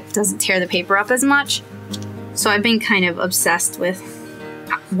brush tip doesn't tear the paper up as much. So I've been kind of obsessed with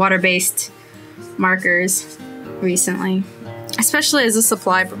water-based markers recently. especially as a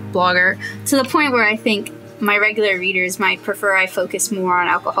supply blogger, to the point where I think my regular readers might prefer I focus more on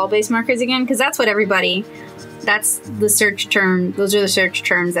alcohol-based markers again, because that's what everybody, that's the search term, those are the search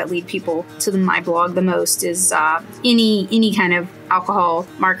terms that lead people to my blog the most, is any kind of alcohol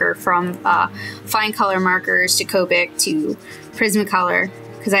marker, from fine color markers to Copic to Prismacolor,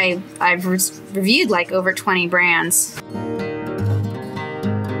 because I've reviewed like over 20 brands.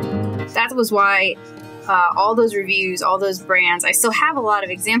 That was why all those reviews, all those brands, I still have a lot of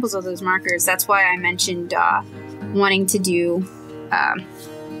examples of those markers. That's why I mentioned wanting to do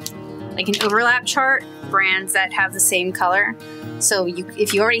like an overlap chart, brands that have the same color. So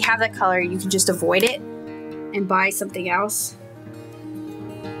if you already have that color, you can just avoid it and buy something else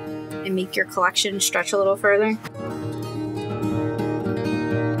and make your collection stretch a little further.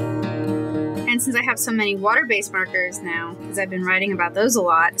 And since I have so many water-based markers now, because I've been writing about those a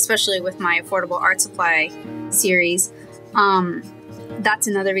lot, especially with my Affordable Art Supply series, that's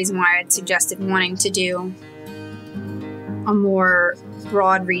another reason why I'd suggested wanting to do a more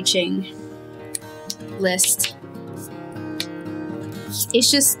broad-reaching list.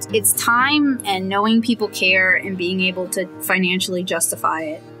 It's time and knowing people care and being able to financially justify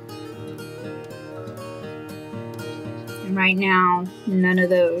it. And right now, none of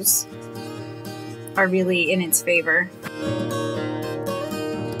those are really in its favor.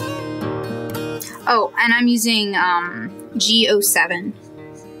 Oh, and I'm using G07.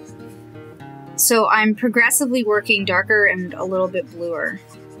 So I'm progressively working darker and a little bit bluer.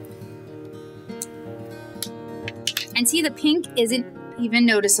 And see, the pink isn't even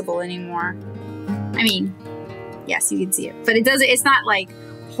noticeable anymore. I mean, yes, you can see it, but it's not like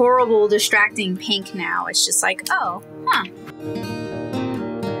horrible, distracting pink now. It's just like, oh, huh.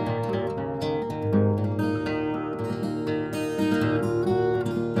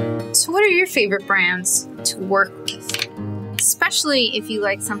 So what are your favorite brands to work with? Especially if you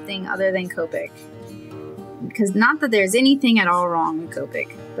like something other than Copic. Because not that there's anything at all wrong with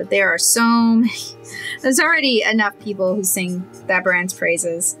Copic, but there are so many. There's already enough people who sing that brand's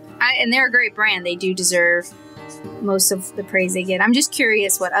praises. And they're a great brand. They do deserve most of the praise they get. I'm just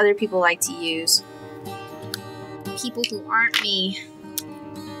curious what other people like to use. People who aren't me.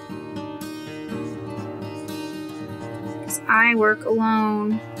 Because I work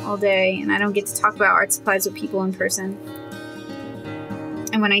alone all day and I don't get to talk about art supplies with people in person.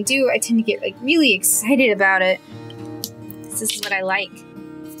 And when I do, I tend to get like really excited about it. This is what I like. I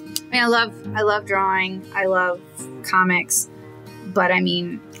mean, I love drawing. I love comics. But I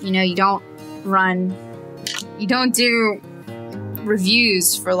mean, you know, you don't do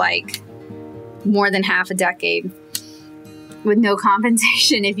reviews for like more than half a decade with no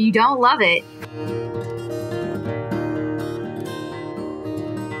compensation if you don't love it.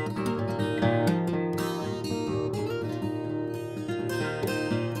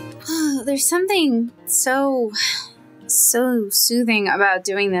 There's something so soothing about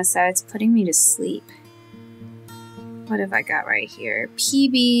doing this that it's putting me to sleep. What have I got right here?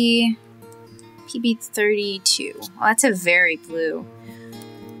 PB32. Well, that's a very blue.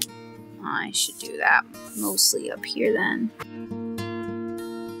 I should do that mostly up here then.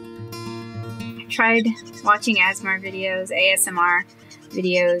 I tried watching ASMR videos,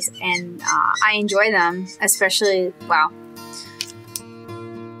 and I enjoy them, especially, wow.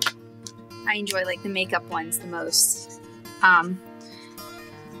 I enjoy like the makeup ones the most. And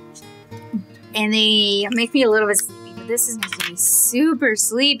they make me a little bit sleepy, but this is making me super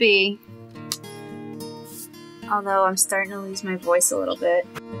sleepy. Although I'm starting to lose my voice a little bit.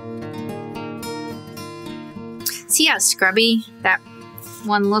 See how scrubby that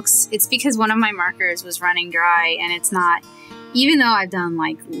one looks? It's because one of my markers was running dry and it's not, even though I've done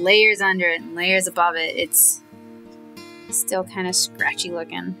like layers under it and layers above it, it's still kind of scratchy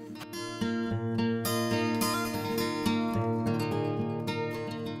looking.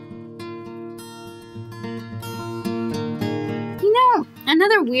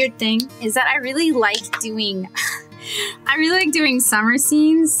 Another weird thing is that I really like doing summer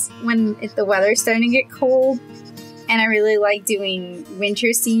scenes when the weather's starting to get cold, and I really like doing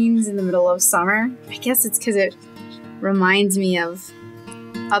winter scenes in the middle of summer. I guess it's because it reminds me of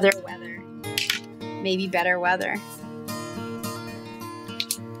other weather, maybe better weather.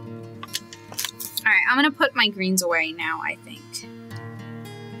 Alright, I'm gonna put my greens away now, I think.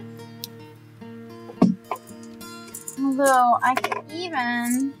 Although I could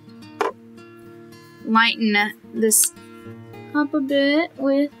even lighten this up a bit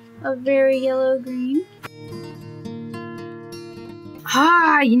with a very yellow green.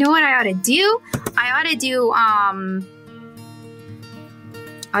 Ah, you know what I ought to do? I ought to do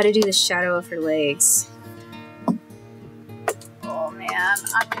the shadow of her legs.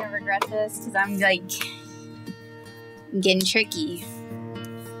 I'm gonna regret this because I'm like getting tricky,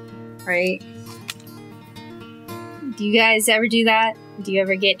 right? Do you guys ever do that? Do you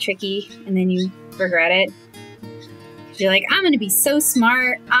ever get tricky and then you regret it? You're like, I'm gonna be so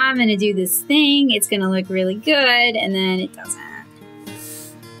smart, I'm gonna do this thing, it's gonna look really good, and then it doesn't.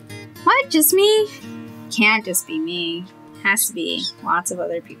 What, just me? Can't just be me. Has to be lots of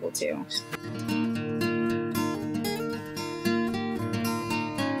other people too.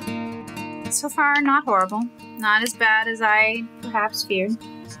 So far, not horrible. Not as bad as I perhaps feared.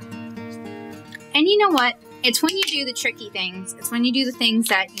 And you know what? It's when you do the tricky things, it's when you do the things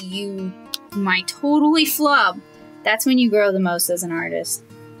that you might totally flub, that's when you grow the most as an artist.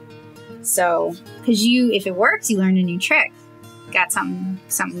 So, because if it works, you learned a new trick. Got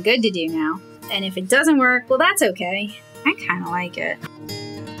something good to do now. And if it doesn't work, well, that's okay. I kind of like it.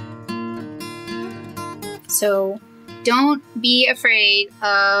 So, don't be afraid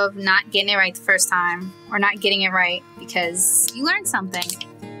of not getting it right the first time or not getting it right because you learned something.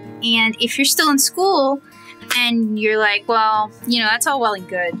 And if you're still in school and you're like, well, you know, that's all well and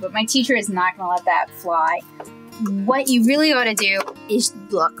good, but my teacher is not going to let that fly. What you really ought to do is,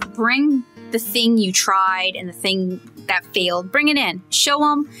 look, bring the thing you tried and the thing that failed, bring it in. Show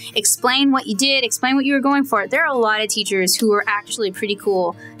them, explain what you did, explain what you were going for. There are a lot of teachers who are actually pretty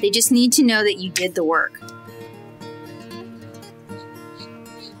cool. They just need to know that you did the work.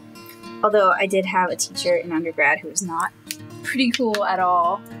 Although I did have a teacher in undergrad who was not pretty cool at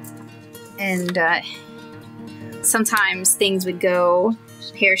all. And sometimes things would go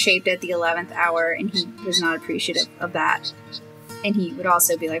pear-shaped at the 11th hour, and he was not appreciative of that. And he would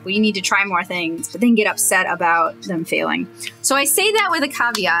also be like, well, you need to try more things, but then get upset about them failing. So I say that with a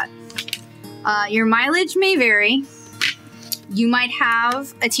caveat. Your mileage may vary. You might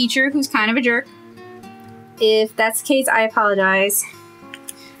have a teacher who's kind of a jerk. If that's the case, I apologize.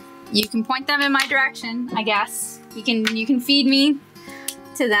 You can point them in my direction, I guess. You can feed me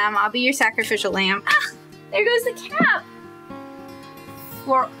to them. I'll be your sacrificial lamb. Ah, there goes the cap.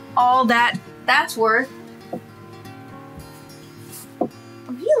 For all that's worth.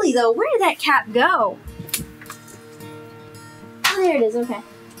 Really though, where did that cap go? Oh, there it is, okay.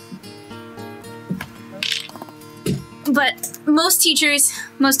 But most teachers,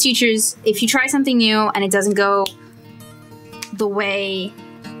 if you try something new and it doesn't go the way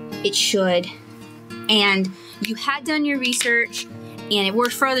it should, and you had done your research and it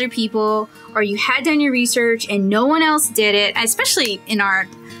worked for other people, or you had done your research and no one else did it, especially in art,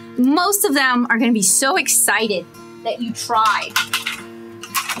 most of them are going to be so excited that you tried.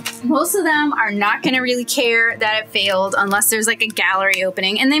 Most of them are not going to really care that it failed unless there's like a gallery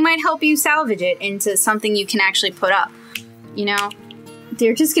opening, and they might help you salvage it into something you can actually put up. You know,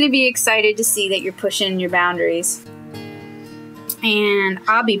 they're just going to be excited to see that you're pushing your boundaries. And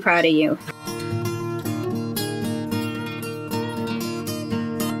I'll be proud of you.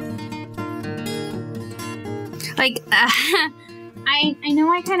 Like, I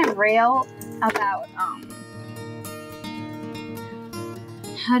know I kind of rail about,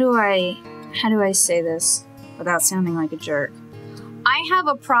 how do I say this without sounding like a jerk? I have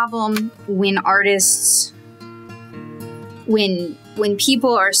a problem when artists, when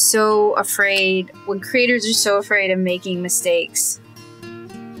people are so afraid, when creators are so afraid of making mistakes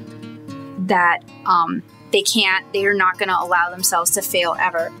that they're not going to allow themselves to fail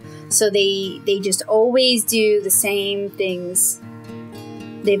ever. So they just always do the same things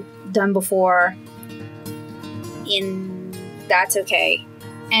they've done before, and that's okay.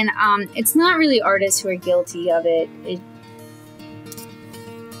 And it's not really artists who are guilty of it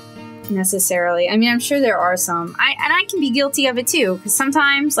necessarily. I mean, I'm sure there are some. And I can be guilty of it too, because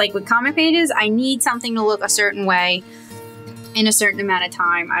sometimes, like with comic pages, I need something to look a certain way in a certain amount of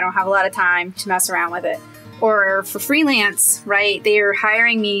time. I don't have a lot of time to mess around with it. Or for freelance, right? They are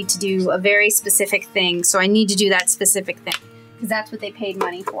hiring me to do a very specific thing, so I need to do that specific thing, because that's what they paid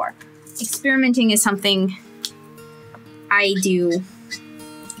money for. Experimenting is something I do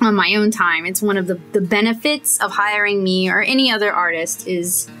on my own time. It's one of the benefits of hiring me or any other artist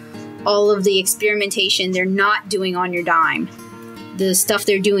is all of the experimentation they're not doing on your dime. The stuff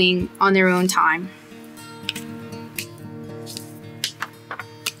they're doing on their own time.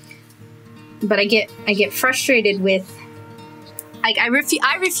 But I get frustrated with, like, I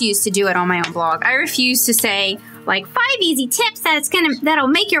refuse to do it on my own blog. I refuse to say, like, 5 easy tips that'll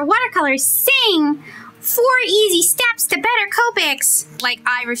make your watercolors sing. 4 easy steps to better Copics. Like,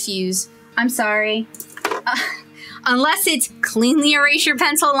 I refuse. I'm sorry. Unless it's cleanly erase your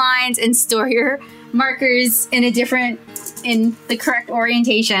pencil lines and store your markers in the correct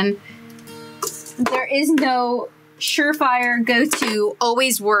orientation. There is no surefire go-to,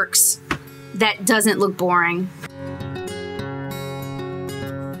 always works, that doesn't look boring.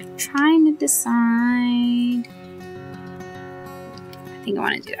 I'm trying to decide. I think I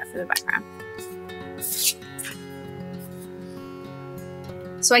want to do that for the background.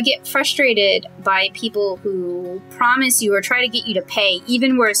 So I get frustrated by people who promise you or try to get you to pay.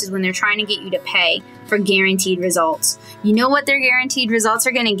 Even worse is when they're trying to get you to pay for guaranteed results. You know what their guaranteed results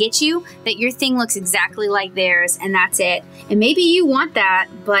are going to get you? That your thing looks exactly like theirs, and that's it. And maybe you want that,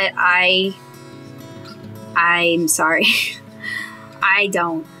 but I'm sorry. I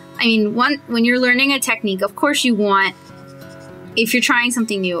don't. I mean, when you're learning a technique, of course you want, if you're trying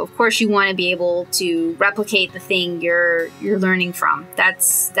something new, of course you want to be able to replicate the thing you're learning from.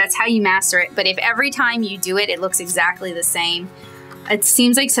 That's how you master it. But if every time you do it, it looks exactly the same, it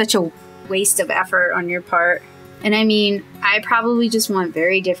seems like such a waste of effort on your part. And I mean, I probably just want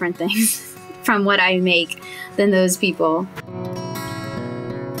very different things from what I make than those people.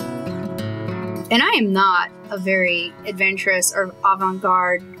 And I am not a very adventurous or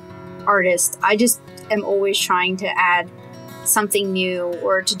avant-garde artist. I just am always trying to add something new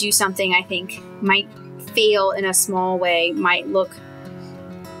or to do something I think might fail in a small way, might look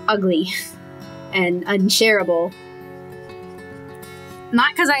ugly and unshareable.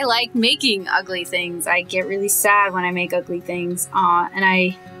 Not because I like making ugly things. I get really sad when I make ugly things, and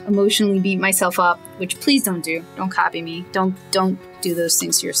I emotionally beat myself up, which please don't do. Don't copy me. Don't do those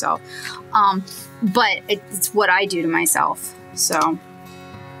things to yourself. But it's what I do to myself. So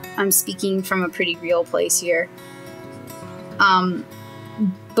I'm speaking from a pretty real place here.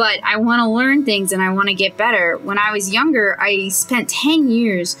 But I want to learn things and I want to get better. When I was younger, I spent 10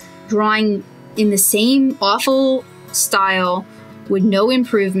 years drawing in the same awful style with no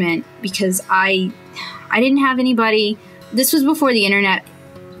improvement because I didn't have anybody. This was before the internet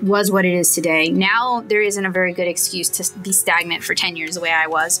was what it is today. Now there isn't a very good excuse to be stagnant for 10 years the way I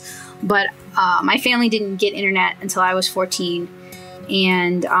was. But my family didn't get internet until I was 14.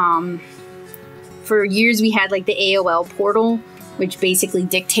 And for years we had like the AOL portal, which basically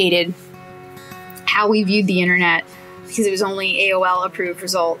dictated how we viewed the internet because it was only AOL approved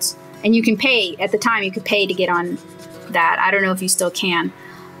results. And you can pay, at the time you could pay to get on that. I don't know if you still can.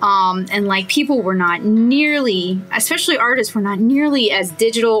 And like people were not nearly, especially artists, were not nearly as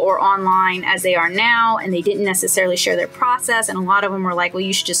digital or online as they are now, and they didn't necessarily share their process, and a lot of them were like, well,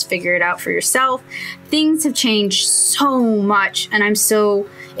 you should just figure it out for yourself. Things have changed so much, and I'm so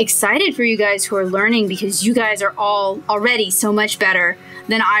excited for you guys who are learning because you guys are all already so much better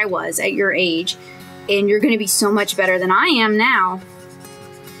than I was at your age, and you're going to be so much better than I am now.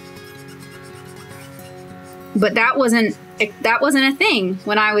 But that wasn't a thing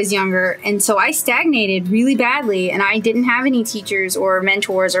when I was younger, and so I stagnated really badly, and I didn't have any teachers or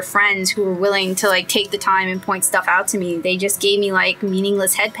mentors or friends who were willing to like take the time and point stuff out to me. They just gave me like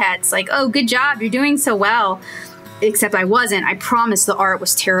meaningless head pats, like, oh, good job, you're doing so well. Except I wasn't. I promise the art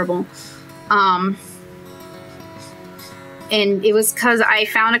was terrible. And it was because I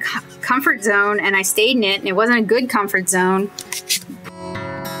found a comfort zone and I stayed in it, and it wasn't a good comfort zone.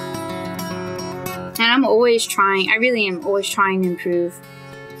 And I'm always trying, I really am always trying to improve.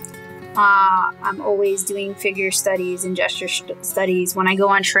 I'm always doing figure studies and gesture studies. When I go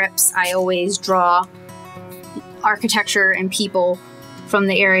on trips, I always draw architecture and people from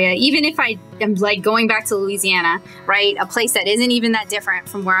the area. Even if I am like going back to Louisiana, right? A place that isn't even that different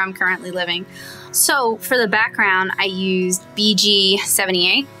from where I'm currently living. So for the background, I used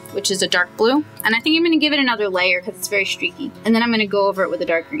BG78, which is a dark blue. And I think I'm going to give it another layer because it's very streaky. And then I'm going to go over it with a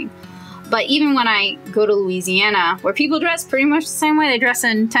dark green. But even when I go to Louisiana, where people dress pretty much the same way they dress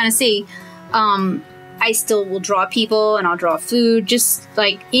in Tennessee, I still will draw people and I'll draw food, just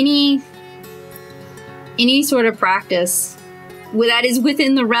like any sort of practice that is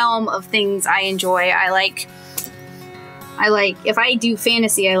within the realm of things I enjoy. I like, if I do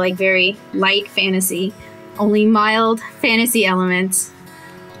fantasy, I like very light fantasy, only mild fantasy elements.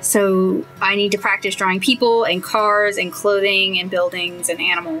 So I need to practice drawing people and cars and clothing and buildings and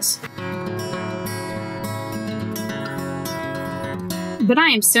animals. But I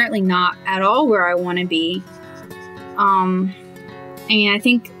am certainly not at all where I want to be. I mean, I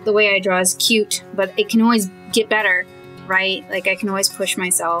think the way I draw is cute, but it can always get better, right? Like I can always push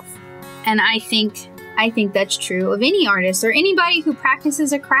myself. And I think that's true of any artist or anybody who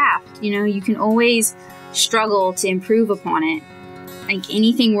practices a craft. You know, you can always struggle to improve upon it. Like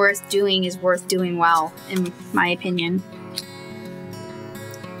anything worth doing is worth doing well, in my opinion.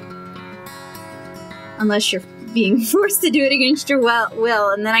 Unless you're being forced to do it against your will,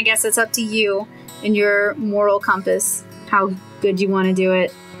 and then I guess it's up to you and your moral compass how good you want to do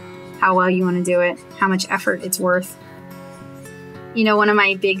it. how well you want to do it, how much effort it's worth. You know, one of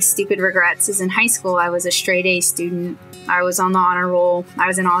my big stupid regrets is in high school, I was a straight A student. I was on the honor roll. I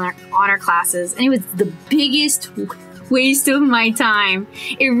was in honor classes, and it was the biggest waste of my time.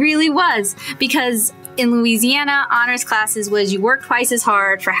 It really was, because in Louisiana, honors classes was you work twice as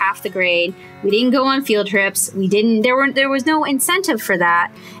hard for half the grade. We didn't go on field trips. There was no incentive for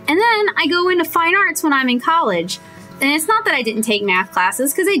that. And then I go into fine arts when I'm in college. And it's not that I didn't take math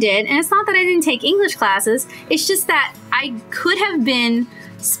classes, because I did. And it's not that I didn't take English classes. It's just that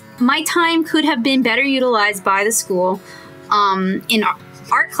my time could have been better utilized by the school in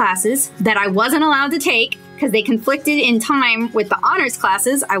art classes that I wasn't allowed to take because they conflicted in time with the honors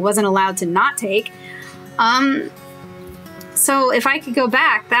classes I wasn't allowed to not take. So if I could go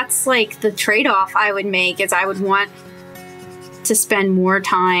back, that's like the trade-off I would make, is I would want to spend more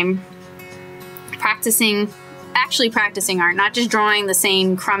time actually practicing art, not just drawing the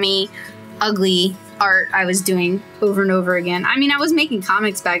same crummy, ugly art I was doing over and over again. I mean, I was making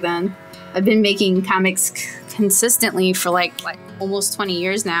comics back then. I've been making comics consistently for like almost 20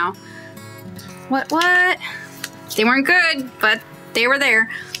 years now. What? They weren't good, but they were there.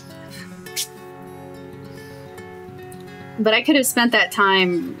 But I could have spent that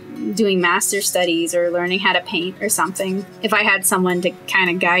time doing master studies or learning how to paint or something if I had someone to kind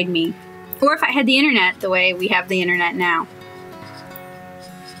of guide me. Or if I had the internet the way we have the internet now.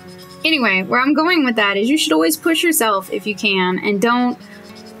 Anyway, where I'm going with that is you should always push yourself if you can, and don't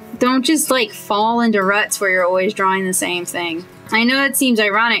just like fall into ruts where you're always drawing the same thing. I know it seems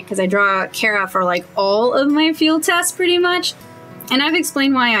ironic because I draw Kara for like all of my field tests pretty much, and I've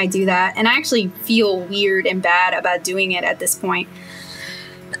explained why I do that, and I actually feel weird and bad about doing it at this point.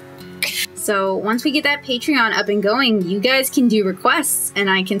 So once we get that Patreon up and going, you guys can do requests and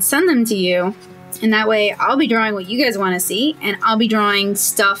I can send them to you. And that way I'll be drawing what you guys want to see, and I'll be drawing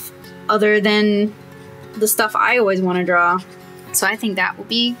stuff other than the stuff I always want to draw. So I think that will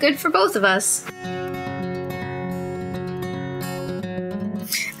be good for both of us.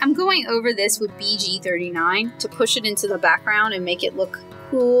 I'm going over this with BG39 to push it into the background and make it look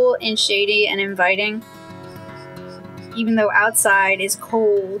cool and shady and inviting. Even though outside is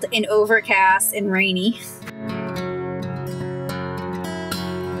cold and overcast and rainy.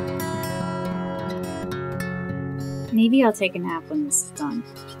 Maybe I'll take a nap when this is done.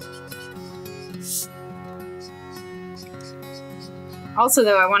 Also,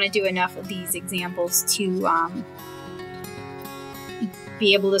 though, I want to do enough of these examples to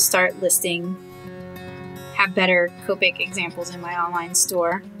be able to start have better Copic examples in my online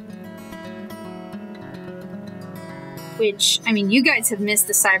store. Which, I mean, you guys have missed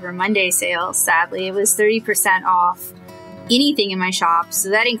the Cyber Monday sale, sadly. It was 30% off anything in my shop. So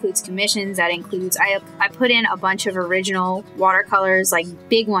that includes commissions, that includes, I put in a bunch of original watercolors, like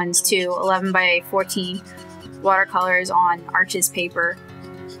big ones too, 11 by 14 watercolors on Arches paper.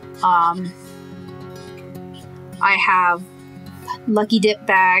 I have Lucky Dip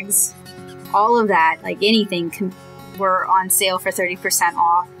bags, all of that, like anything were on sale for 30%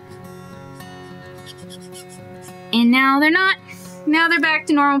 off. And now they're not. Now they're back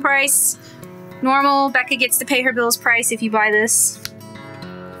to normal price. Normal, Becca gets to pay her bills price if you buy this.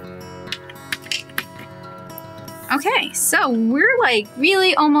 Okay, so we're like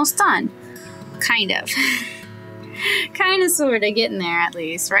really almost done. Kind of. Kind of sort of getting there at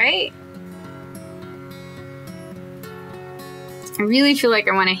least, right? I really feel like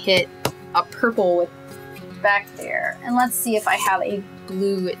I want to hit a purple with back there. And let's see if I have a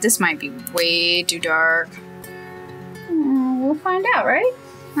blue. This might be way too dark. We'll find out, right?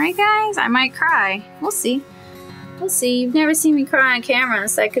 Right, guys? I might cry. We'll see. We'll see. You've never seen me cry on camera,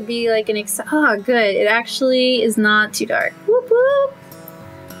 so that could be like an oh, good. It actually is not too dark. Whoop, whoop.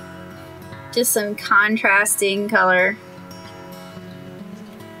 Just some contrasting color.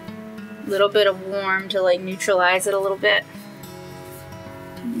 A little bit of warm to like neutralize it a little bit.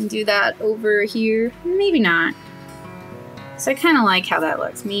 And do that over here. Maybe not. So I kind of like how that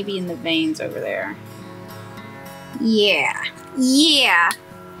looks. Maybe in the veins over there. Yeah. Yeah.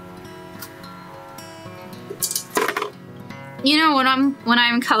 You know, when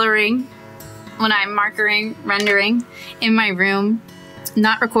I'm coloring, when I'm markering, rendering in my room,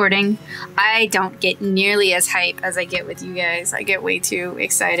 not recording, I don't get nearly as hype as I get with you guys. I get way too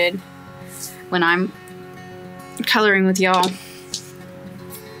excited when I'm coloring with y'all.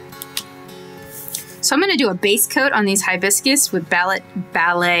 So I'm going to do a base coat on these hibiscus with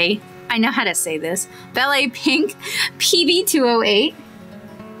Ballet. I know how to say this. Ballet Pink PB208.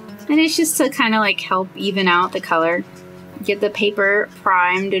 And it's just to kind of like help even out the color. Get the paper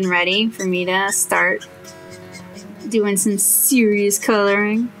primed and ready for me to start doing some serious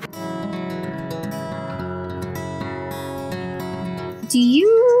coloring. Do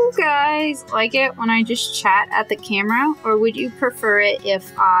you guys like it when I just chat at the camera, or would you prefer it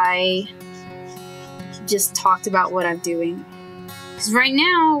if I just talked about what I'm doing? Because right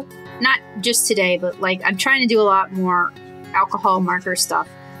now, not just today, but like I'm trying to do a lot more alcohol marker stuff,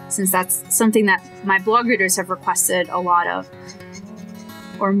 since that's something that my blog readers have requested a lot of,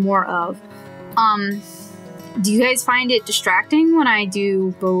 or more of. Do you guys find it distracting when I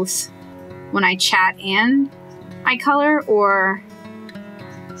do both, when I chat and I color, or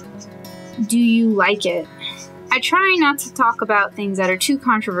do you like it? I try not to talk about things that are too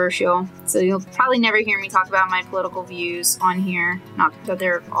controversial, so you'll probably never hear me talk about my political views on here, not that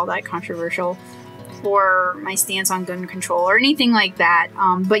they're all that controversial, or my stance on gun control or anything like that,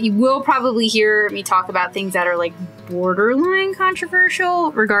 but you will probably hear me talk about things that are like borderline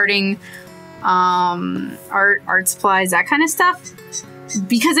controversial regarding art supplies, that kind of stuff,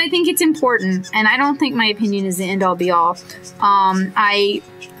 because I think it's important, and I don't think my opinion is the end-all be-all. I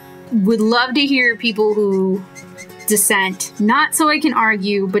would love to hear people who dissent, not so I can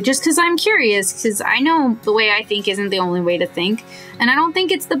argue, but just because I'm curious, because I know the way I think isn't the only way to think, and I don't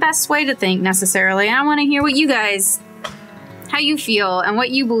think it's the best way to think necessarily, and I want to hear what you guys, how you feel, and what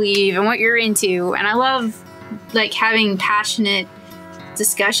you believe, and what you're into, and I love like having passionate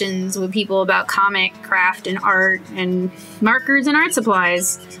discussions with people about comic, craft, and art, and markers and art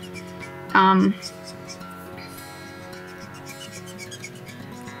supplies.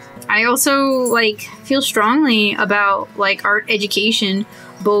 I also like feel strongly about like art education,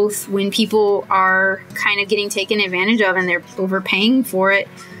 both when people are kind of getting taken advantage of and they're overpaying for it,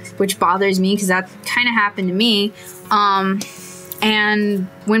 which bothers me because that kind of happened to me. And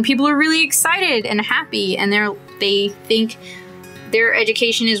when people are really excited and happy and they think their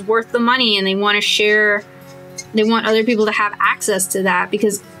education is worth the money and they want to share, they want other people to have access to that,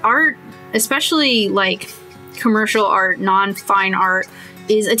 because art, especially like commercial art, non-fine art,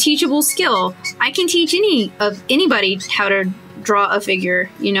 is a teachable skill. I can teach anybody how to draw a figure.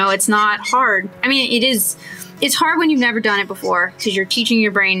 You know, it's not hard. I mean, it's hard when you've never done it before because you're teaching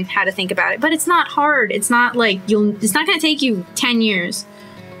your brain how to think about it, but it's not hard. It's not like it's not going to take you 10 years.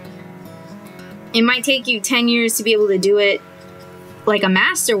 It might take you 10 years to be able to do it like a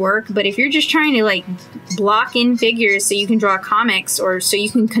masterwork, but if you're just trying to like block in figures so you can draw comics or so you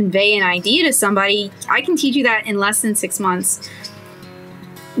can convey an idea to somebody, I can teach you that in less than 6 months.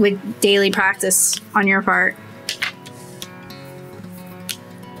 With daily practice on your part.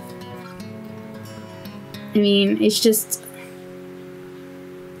 I mean, it's just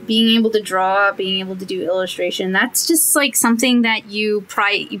being able to draw, being able to do illustration. That's just like something that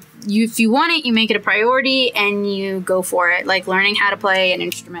if you want it, you make it a priority and you go for it. Like learning how to play an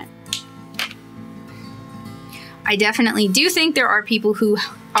instrument. I definitely do think there are people who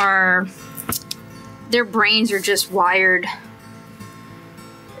their brains are just wired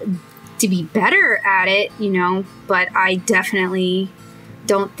to be better at it, you know, but I definitely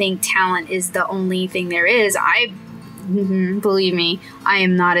don't think talent is the only thing there is. Believe me, I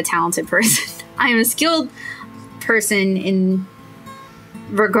am not a talented person. I am a skilled person in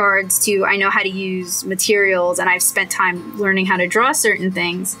regards to, I know how to use materials and I've spent time learning how to draw certain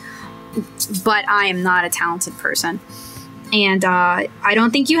things, but I am not a talented person. And I don't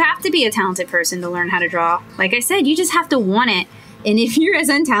think you have to be a talented person to learn how to draw. Like I said, you just have to want it. And if you're as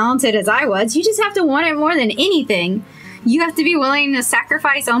untalented as I was, you just have to want it more than anything. You have to be willing to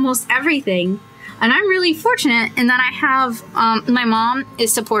sacrifice almost everything. And I'm really fortunate in that I have, my mom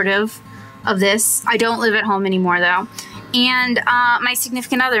is supportive of this. I don't live at home anymore though. And my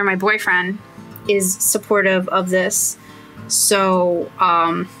significant other, my boyfriend, is supportive of this. So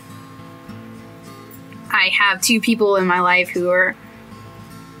I have two people in my life who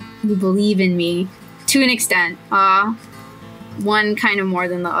believe in me to an extent. One kind of more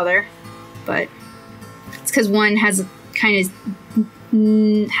than the other, but it's because one has a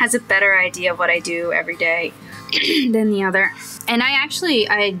better idea of what I do every day than the other. And I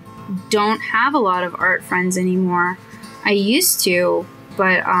don't have a lot of art friends anymore. I used to,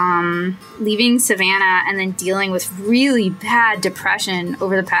 but leaving Savannah and then dealing with really bad depression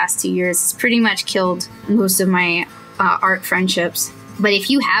over the past 2 years has pretty much killed most of my art friendships. But if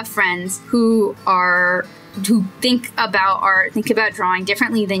you have friends who think about art, think about drawing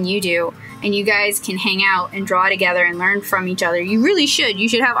differently than you do, and you guys can hang out and draw together and learn from each other, you really should. You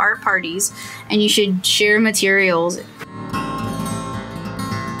should have art parties, and you should share materials.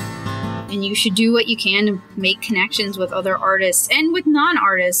 And you should do what you can to make connections with other artists and with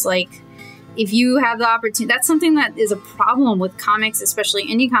non-artists. Like, if you have the opportunity, that's something that is a problem with comics, especially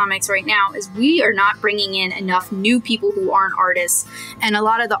indie comics right now, is we are not bringing in enough new people who aren't artists. And a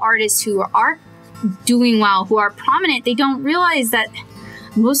lot of the artists who are doing well, who are prominent, they don't realize that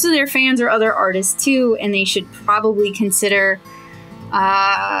most of their fans are other artists too, and they should probably consider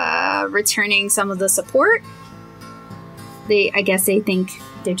returning some of the support. I guess they think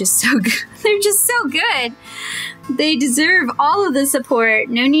they're just so good. They're just so good. They deserve all of the support.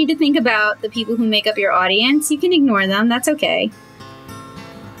 No need to think about the people who make up your audience. You can ignore them. That's okay.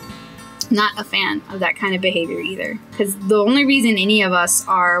 Not a fan of that kind of behavior either. Because the only reason any of us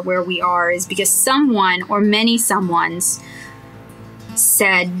are where we are is because someone or many someones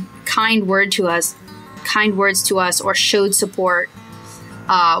said kind words to us, or showed support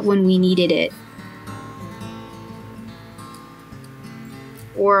when we needed it.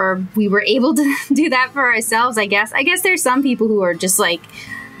 Or we were able to do that for ourselves, I guess. I guess there's some people who are just like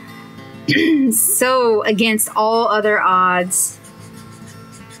so against all other odds.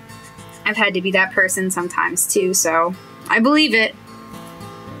 I've had to be that person sometimes too, so I believe it.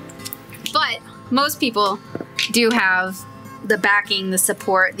 But most people do have the backing, the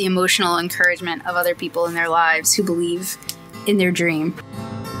support, the emotional encouragement of other people in their lives who believe in their dream.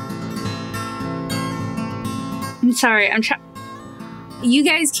 I'm sorry, you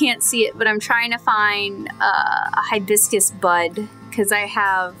guys can't see it, but I'm trying to find a hibiscus bud, because I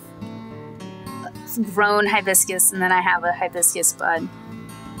have grown hibiscus and then I have a hibiscus bud.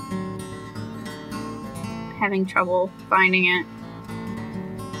 Having trouble finding it.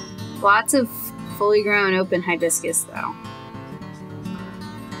 Lots of fully grown open hibiscus though.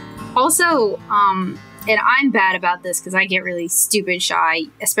 Also, and I'm bad about this because I get really stupid shy,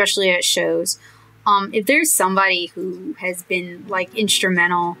 especially at shows. If there's somebody who has been like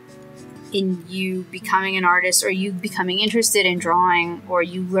instrumental in you becoming an artist, or you becoming interested in drawing, or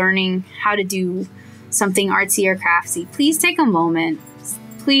you learning how to do something artsy or craftsy, please take a moment.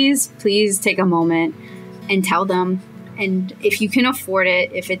 Please take a moment and tell them. And if you can afford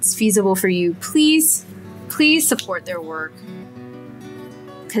it, if it's feasible for you, please support their work.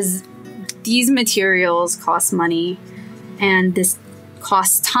 Because these materials cost money, and this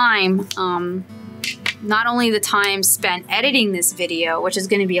costs time. Not only the time spent editing this video, which is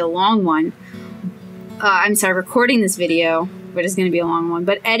going to be a long one. I'm sorry, recording this video, which is going to be a long one,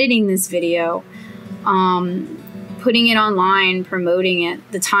 but editing this video, putting it online, promoting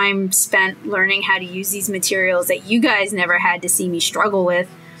it, the time spent learning how to use these materials that you guys never had to see me struggle with.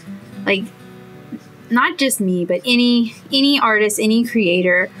 Like, not just me, but any artist, any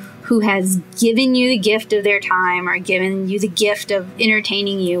creator who has given you the gift of their time, or given you the gift of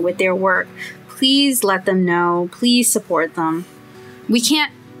entertaining you with their work. Please let them know. Please support them. We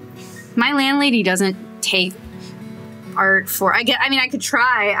can't... My landlady doesn't take art for... I mean, I could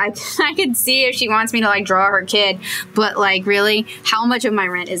try. I could see if she wants me to, like, draw her kid. But, like, really? How much of my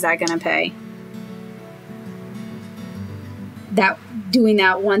rent is that going to pay? Doing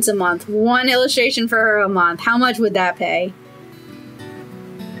that once a month. One illustration for her a month. How much would that pay?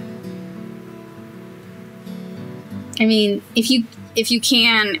 I mean, if you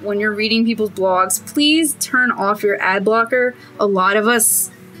can, when you're reading people's blogs, please turn off your ad blocker. A lot of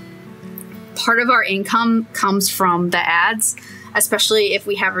us, part of our income comes from the ads, especially if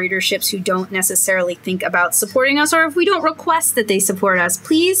we have readerships who don't necessarily think about supporting us, or if we don't request that they support us.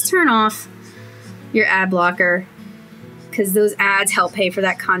 Please turn off your ad blocker, because those ads help pay for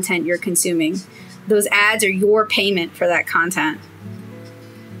that content you're consuming. Those ads are your payment for that content.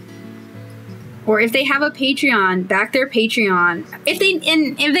 Or if they have a Patreon, back their Patreon. If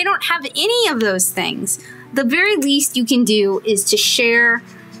they don't have any of those things, the very least you can do is to share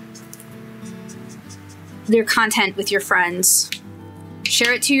their content with your friends.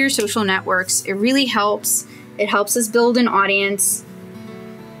 Share it to your social networks. It really helps. It helps us build an audience.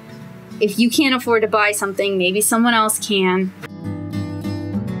 If you can't afford to buy something, maybe someone else can.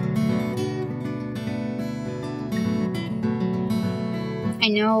 I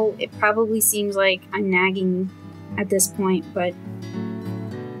know it probably seems like I'm nagging at this point, but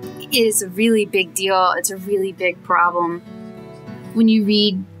it is a really big deal. It's a really big problem. When you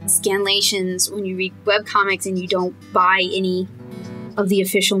read scanlations, when you read webcomics and you don't buy any of the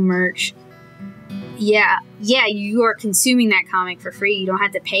official merch, yeah, you are consuming that comic for free. You don't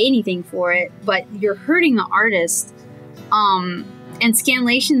have to pay anything for it, but you're hurting the artist. And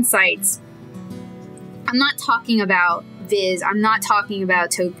scanlation sites, I'm not talking about Viz, I'm not talking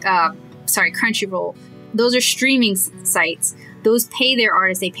about Crunchyroll. Those are streaming sites. Those pay their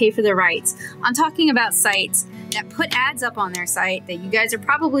artists, they pay for their rights. I'm talking about sites that put ads up on their site that you guys are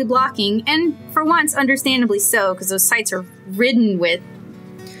probably blocking, and for once, understandably so, because those sites are ridden with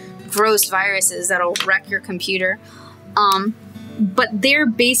gross viruses that'll wreck your computer. but they're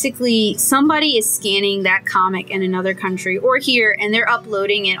basically, somebody is scanning that comic in another country or here, and they're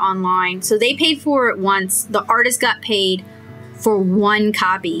uploading it online. So they paid for it once. The artist got paid for one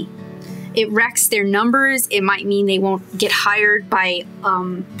copy. It wrecks their numbers. It might mean they won't get hired by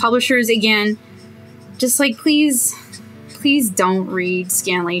publishers again. Just like, please don't read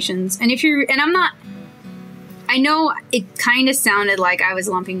scanlations. And if you're, and I'm not, I know it kind of sounded like I was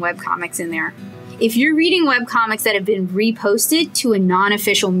lumping webcomics in there. If you're reading webcomics that have been reposted to a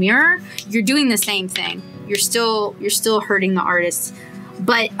non-official mirror, you're doing the same thing. You're still hurting the artists.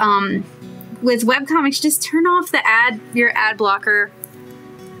 But with webcomics, just turn off your ad blocker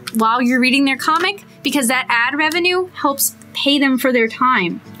while you're reading their comic, because that ad revenue helps pay them for their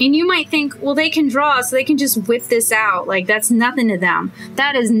time. And you might think, well, they can draw, so they can just whip this out. Like, that's nothing to them.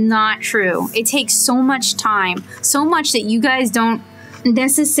 That is not true. It takes so much time, so much that you guys don't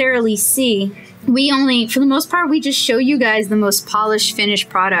necessarily see. We only, for the most part, we just show you guys the most polished, finished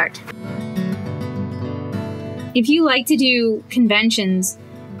product. If you like to do conventions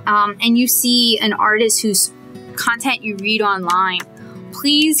and you see an artist whose content you read online,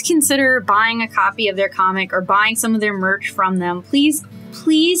 please consider buying a copy of their comic or buying some of their merch from them.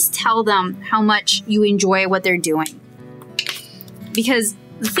 Please tell them how much you enjoy what they're doing. Because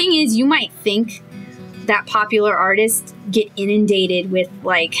the thing is, you might think that popular artists get inundated with,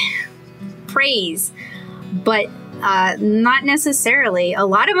 like, praise, but not necessarily. A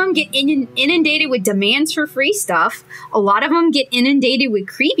lot of them get inundated with demands for free stuff. A lot of them get inundated with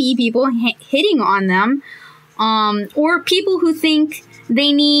creepy people hitting on them, or people who think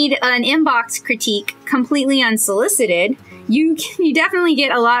they need an inbox critique completely unsolicited. You definitely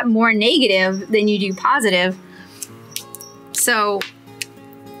get a lot more negative than you do positive. So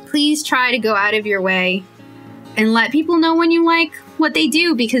please try to go out of your way and let people know when you like what they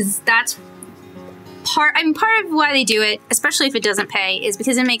do, because that's part of why they do it, especially if it doesn't pay, is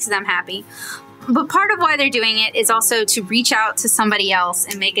because it makes them happy. But part of why they're doing it is also to reach out to somebody else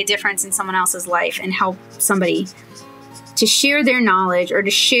and make a difference in someone else's life and help somebody to share their knowledge or to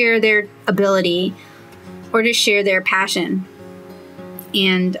share their ability or to share their passion.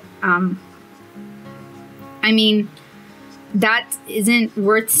 And I mean, that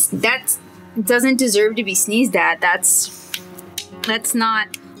doesn't deserve to be sneezed at. That's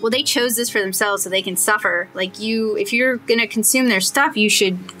not, well, they chose this for themselves so they can suffer. Like, if you're gonna consume their stuff, you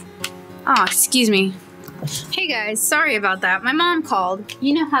should, oh, excuse me. Hey guys, sorry about that. My mom called.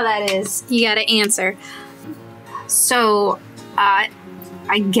 You know how that is. You gotta answer. So, I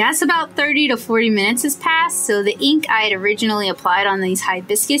guess about 30 to 40 minutes has passed, so the ink I had originally applied on these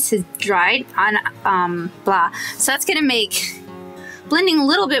hibiscus has dried on, So that's gonna make blending a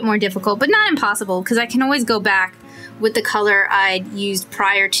little bit more difficult, but not impossible, because I can always go back with the color I'd used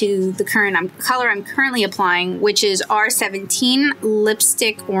prior to the color I'm currently applying, which is R17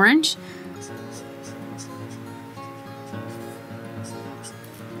 Lipstick Orange.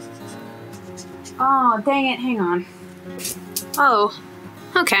 Oh, dang it, hang on. Oh,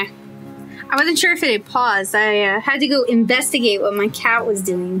 okay. I wasn't sure if it had paused. I had to go investigate what my cat was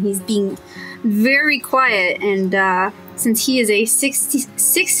doing. He's being very quiet, and since he is a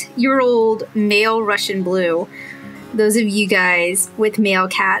 66-year-old male Russian blue, those of you guys with male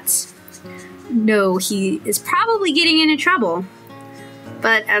cats know he is probably getting into trouble.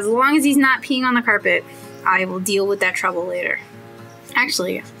 But as long as he's not peeing on the carpet, I will deal with that trouble later.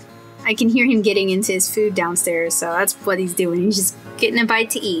 Actually, I can hear him getting into his food downstairs, so that's what he's doing. He's just getting a bite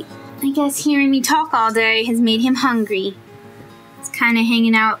to eat. I guess hearing me talk all day has made him hungry. He's kind of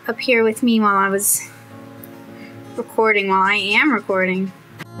hanging out up here with me while I was recording, while I am recording.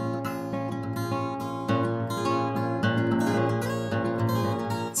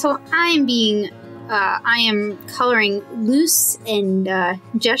 So I am coloring loose and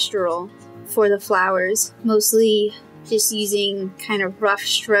gestural for the flowers, mostly just using kind of rough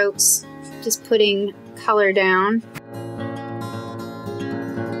strokes, just putting color down.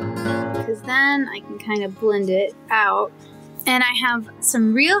 Because then I can kind of blend it out. And I have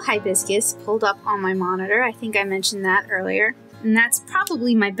some real hibiscus pulled up on my monitor. I think I mentioned that earlier. And that's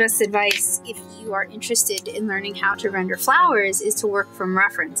probably my best advice if you are interested in learning how to render flowers, is to work from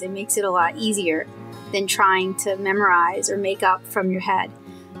reference. It makes it a lot easier than trying to memorize or make up from your head.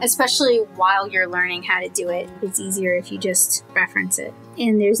 Especially while you're learning how to do it, it's easier if you just reference it.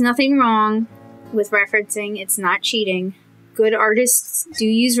 And there's nothing wrong with referencing. It's not cheating. Good artists do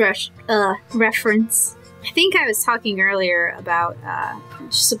use reference. I think I was talking earlier about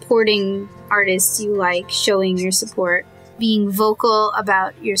supporting artists you like, showing your support, being vocal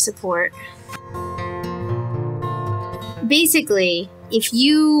about your support. Basically, if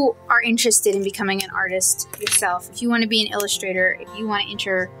you are are interested in becoming an artist yourself, if you want to be an illustrator, if you want to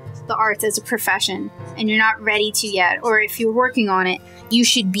enter the arts as a profession and you're not ready to yet, or if you're working on it, you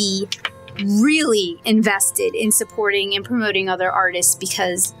should be really invested in supporting and promoting other artists,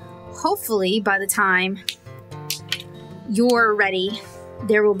 because hopefully by the time you're ready,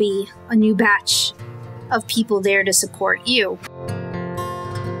 there will be a new batch of people there to support you.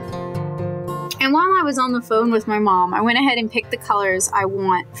 And while I was on the phone with my mom, I went ahead and picked the colors I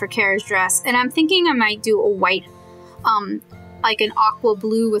want for Kara's dress. And I'm thinking I might do a white, like an aqua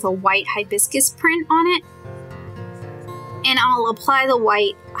blue with a white hibiscus print on it. And I'll apply the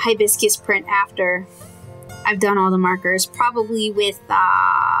white hibiscus print after I've done all the markers, probably with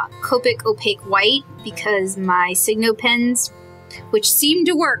Copic opaque white, because my Signo pens, which seem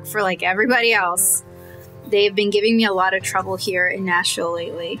to work for like everybody else, they've been giving me a lot of trouble here in Nashville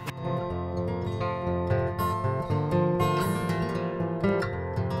lately.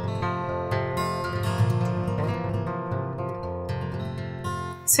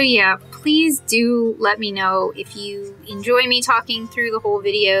 So yeah, please do let me know if you enjoy me talking through the whole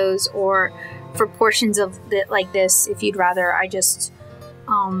videos, or for portions of it like this, if you'd rather I just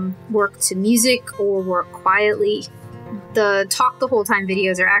work to music or work quietly. The talk the whole time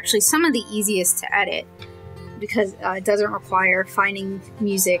videos are actually some of the easiest to edit, because it doesn't require finding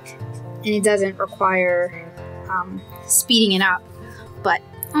music and it doesn't require speeding it up. But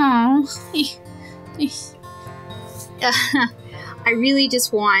I really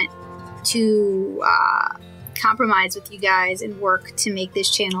just want to compromise with you guys and work to make this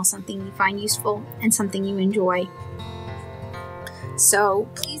channel something you find useful and something you enjoy. So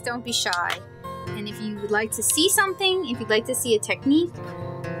please don't be shy. And if you would like to see something, if you'd like to see a technique,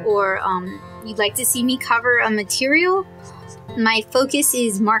 or you'd like to see me cover a material, my focus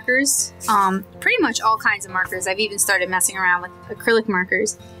is markers, pretty much all kinds of markers. I've even started messing around with acrylic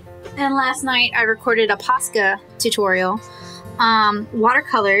markers. And last night I recorded a Posca tutorial.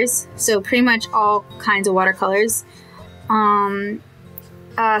 Watercolors, so pretty much all kinds of watercolors. Some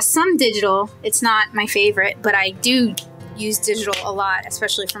digital. It's not my favorite, but I do use digital a lot,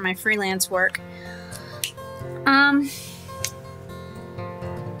 especially for my freelance work.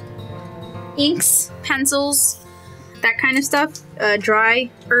 Inks, pencils, that kind of stuff.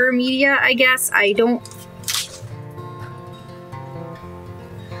 Drier media, I guess. I don't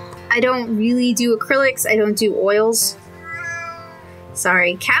really do acrylics. I don't do oils.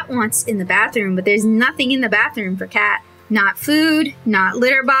 Sorry, Cat wants in the bathroom, but there's nothing in the bathroom for Cat. Not food, not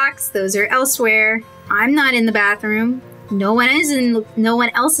litter box, those are elsewhere. I'm not in the bathroom. No one else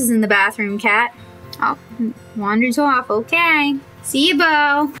is in the bathroom, Cat. Oh, wanders off, okay. See you,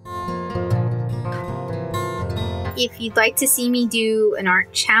 Bo. If you'd like to see me do an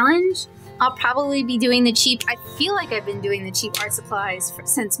art challenge, I'll probably be doing the cheap, I feel like I've been doing the cheap art supplies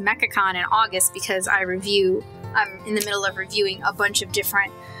since MechaCon in August, because I'm in the middle of reviewing a bunch of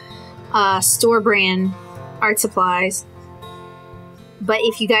different store brand art supplies. But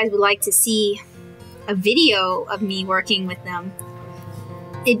if you guys would like to see a video of me working with them,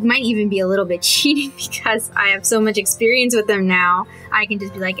 it might even be a little bit cheating, because I have so much experience with them now. I can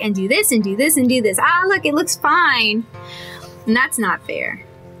just be like, and do this and do this and do this. Ah, look, it looks fine. And that's not fair.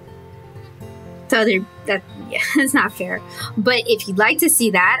 So that's not fair. But if you'd like to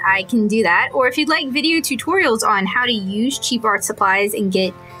see that, I can do that. Or if you'd like video tutorials on how to use cheap art supplies and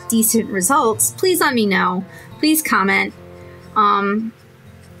get decent results, please let me know. Please comment.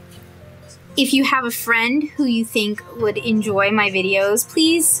 If you have a friend who you think would enjoy my videos,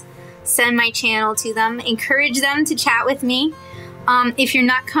 please send my channel to them. Encourage them to chat with me. If you're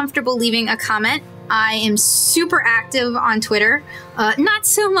not comfortable leaving a comment, I am super active on Twitter. Not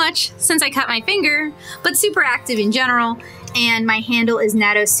so much since I cut my finger, but super active in general. And my handle is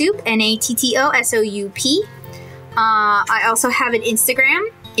nattosoup, N-A-T-T-O-S-O-U-P. I also have an Instagram.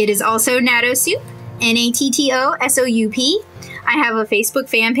 It is also nattosoup, N-A-T-T-O-S-O-U-P. I have a Facebook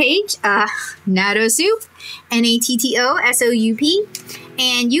fan page, nattosoup, N-A-T-T-O-S-O-U-P.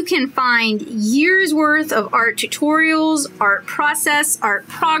 And you can find years worth of art tutorials, art process, art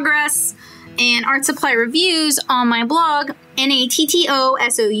progress, and art supply reviews on my blog,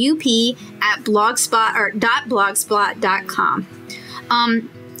 nattosoup, at blogspot.blogspot.com.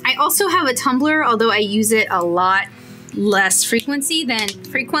 I also have a Tumblr, although I use it a lot less frequently than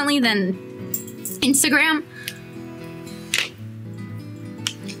Instagram.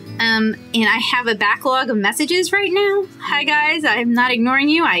 And I have a backlog of messages right now. Hi guys, I'm not ignoring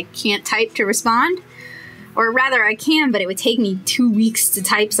you. I can't type to respond. Or rather, I can, but it would take me 2 weeks to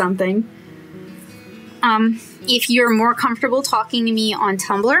type something. If you're more comfortable talking to me on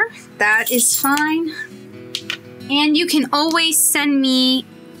Tumblr, that is fine. And you can always send me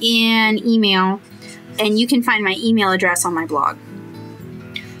an email, and you can find my email address on my blog.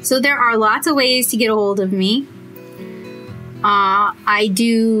 So there are lots of ways to get a hold of me. I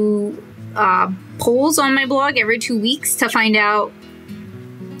do polls on my blog every 2 weeks to find out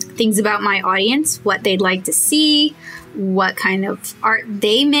things about my audience, what they'd like to see, what kind of art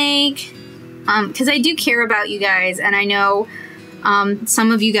they make, because I do care about you guys, and I know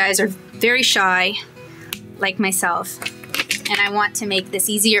some of you guys are very shy, like myself, and I want to make this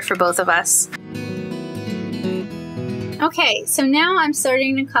easier for both of us. Okay, so now I'm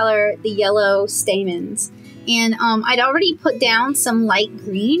starting to color the yellow stamens. And I'd already put down some light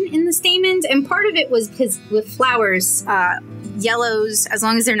green in the stamens, and part of it was because with flowers, yellows, as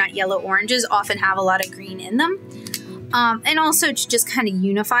long as they're not yellow oranges, often have a lot of green in them. And also to just kind of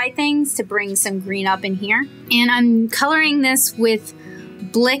unify things, to bring some green up in here. And I'm coloring this with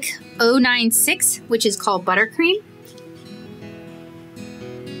Blick 096, which is called Buttercream.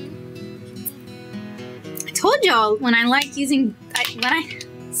 I told y'all when I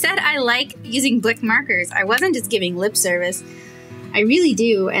said I like using Blick markers, I wasn't just giving lip service. I really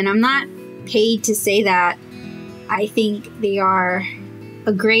do, and I'm not paid to say that. I think they are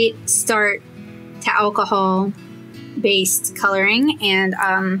a great start to alcohol-based coloring, and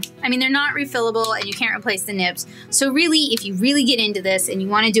I mean, they're not refillable and you can't replace the nibs. So really, if you really get into this and you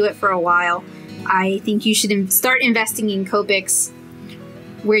want to do it for a while, I think you should start investing in Copics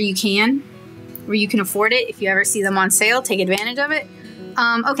where you can afford it. If you ever see them on sale, take advantage of it.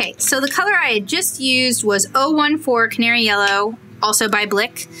 Okay, so the color I had just used was 014 Canary Yellow, also by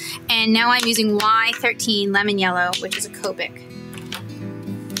Blick, and now I'm using Y13 Lemon Yellow, which is a Copic.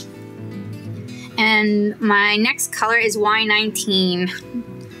 And my next color is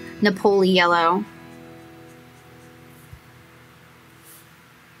Y19 Napoli Yellow.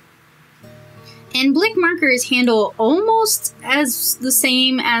 And Blick markers handle almost as the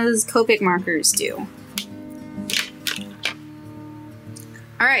same as Copic markers do.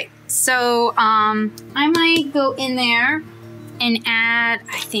 Alright, so I might go in there and add,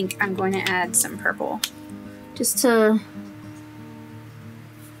 I think I'm going to add some purple. Just to...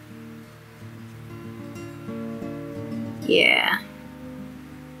 yeah.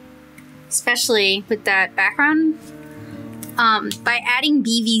 Especially with that background. By adding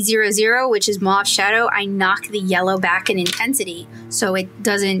BV00, which is Mauve Shadow, I knock the yellow back in intensity so it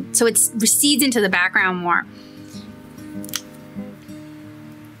recedes into the background more.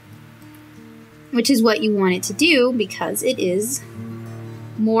 Which is what you want it to do because it is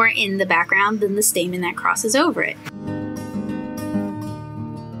more in the background than the stamen that crosses over it.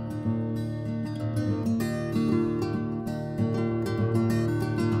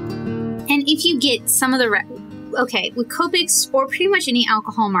 And if you get some of the red, okay, with Copics or pretty much any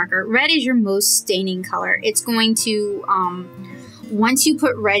alcohol marker, red is your most staining color. It's going to, once you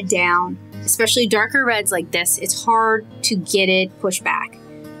put red down, especially darker reds like this, it's hard to get it pushed back.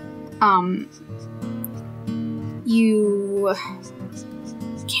 You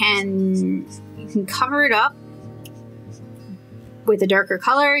can cover it up with a darker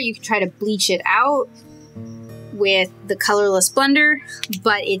color. You can try to bleach it out with the colorless blender,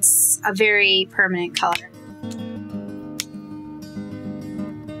 but it's a very permanent color.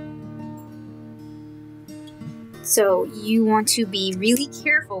 So you want to be really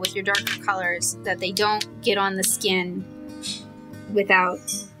careful with your darker colors that they don't get on the skin without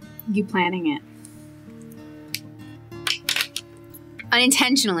you planning it.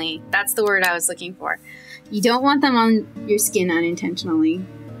 Unintentionally. That's the word I was looking for. You don't want them on your skin unintentionally.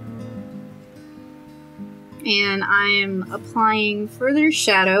 And I'm applying further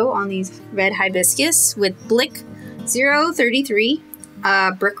shadow on these red hibiscus with Blick 033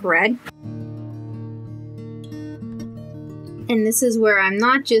 Brick Red. And this is where I'm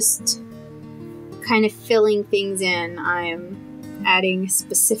not just kind of filling things in, I'm adding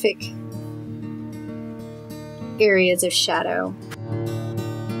specific areas of shadow.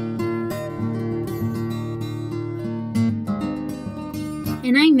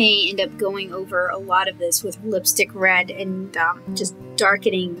 And I may end up going over a lot of this with lipstick red and just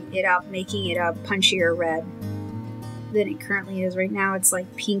darkening it up, making it a punchier red than it currently is. Right now it's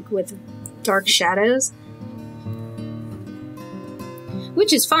like pink with dark shadows,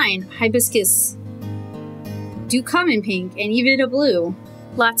 which is fine. Hibiscus do come in pink and even a blue.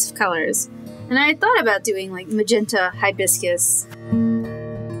 Lots of colors. And I thought about doing like magenta hibiscus.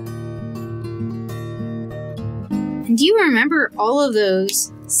 And do you remember all of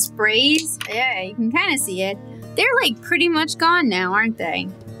those sprays? Yeah, you can kind of see it. They're like pretty much gone now, aren't they?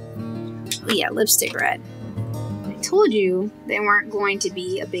 Oh yeah, lipstick red. I told you they weren't going to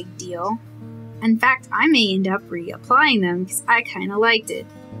be a big deal. In fact, I may end up reapplying them because I kind of liked it.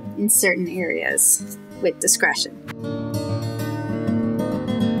 in certain areas with discretion.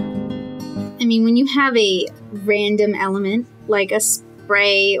 I mean, when you have a random element, like a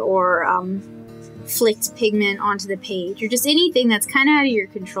spray or flicked pigment onto the page, or just anything that's kind of out of your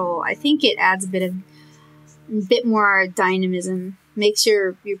control, I think it adds a bit more dynamism, makes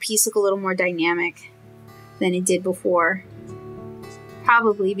your piece look a little more dynamic than it did before.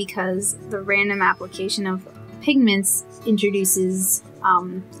 Probably because the random application of pigments introduces a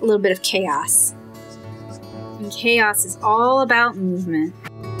little bit of chaos. And chaos is all about movement.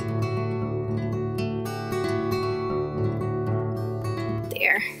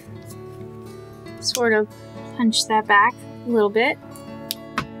 There. Sort of punch that back a little bit.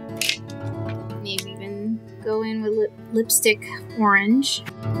 Maybe even go in with lipstick orange.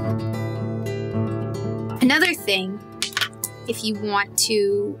 Another thing, if you want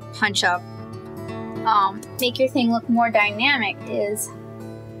to punch up, make your thing look more dynamic, is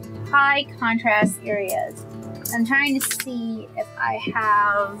high contrast areas. I'm trying to see if I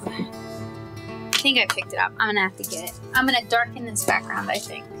have, I think I picked it up. I'm gonna have to get it. I'm gonna darken this background, I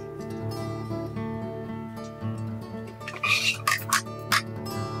think.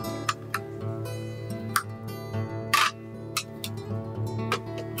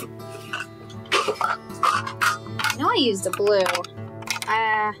 I know I used a blue.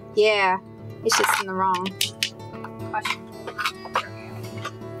 Yeah, it's just in the wrong.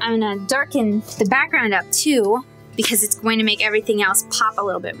 I'm gonna darken the background up too, because it's going to make everything else pop a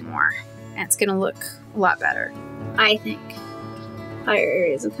little bit more. And it's gonna look a lot better, I think. Higher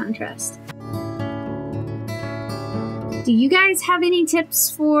areas of contrast. Do you guys have any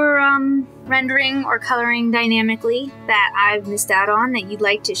tips for rendering or coloring dynamically that I've missed out on that you'd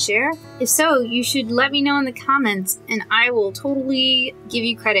like to share? If so, you should let me know in the comments and I will totally give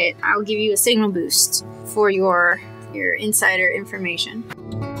you credit. I'll give you a signal boost for your insider information.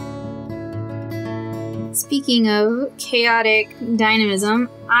 Speaking of chaotic dynamism,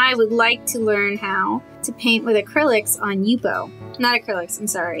 I would like to learn how to paint with acrylics on Yupo. Not acrylics, I'm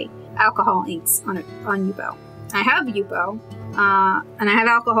sorry. Alcohol inks on Yupo. I have Yupo, and I have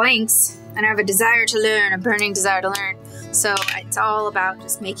alcohol inks, and I have a desire to learn, a burning desire to learn. So it's all about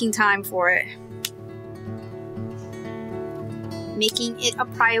just making time for it. Making it a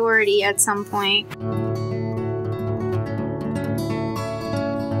priority at some point.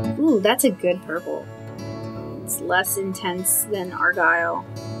 Ooh, that's a good purple. It's less intense than Argyle.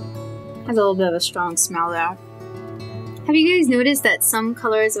 Has a little bit of a strong smell though. Have you guys noticed that some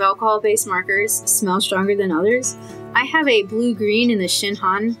colors of alcohol-based markers smell stronger than others? I have a blue-green in the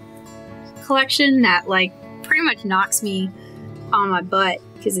Shinhan collection that like pretty much knocks me on my butt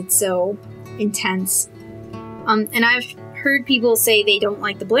because it's so intense. And I've heard people say they don't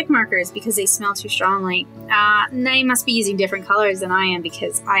like the Blick markers because they smell too strongly. They must be using different colors than I am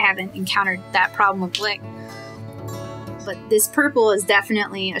because I haven't encountered that problem with Blick. But this purple is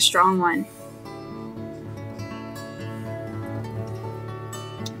definitely a strong one.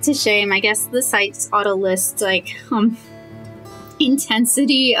 It's a shame. I guess the sites ought to list like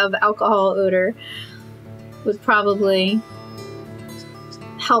intensity of alcohol odor would probably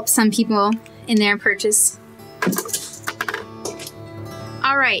help some people in their purchase.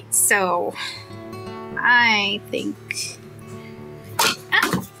 Alright, so I think...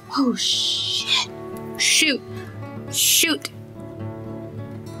 Oh shit. Shoot!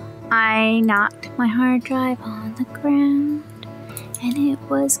 I knocked my hard drive on the ground. And it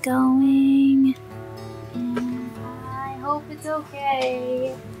was going, and I hope it's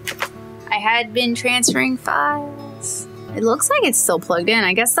okay. I had been transferring files. It looks like it's still plugged in.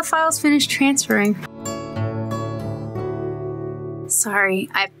 I guess the file's finished transferring. Sorry,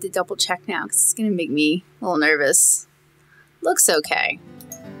 I have to double check now because it's gonna make me a little nervous. Looks okay.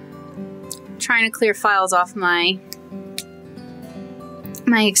 I'm trying to clear files off my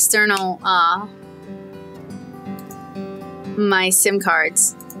external my SIM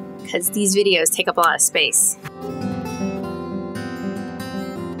cards because these videos take up a lot of space.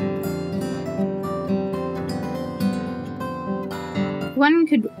 One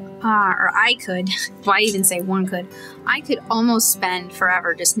could, or I could, why even say one could? I could almost spend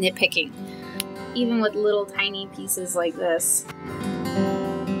forever just nitpicking, even with little tiny pieces like this.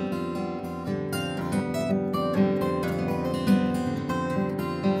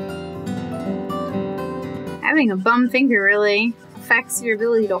 Having a bum finger really affects your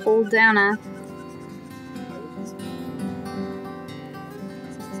ability to hold down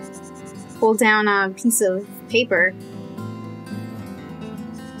a piece of paper.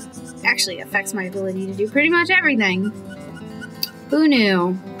 Actually affects my ability to do pretty much everything. Who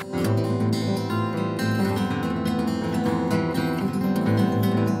knew?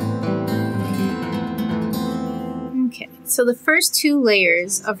 So the first 2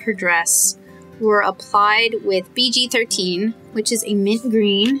 layers of her dress were applied with BG13, which is a mint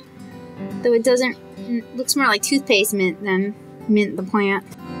green, though it doesn't, it looks more like toothpaste mint than mint the plant.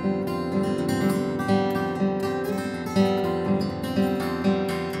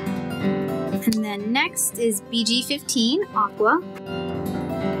 And then next is BG15 Aqua.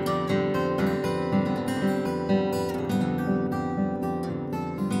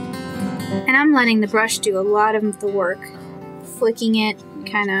 And I'm letting the brush do a lot of the work, flicking it,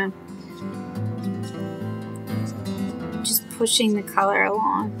 kind of just pushing the color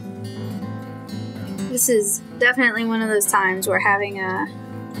along. This is definitely one of those times where having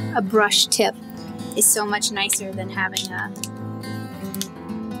a brush tip is so much nicer than having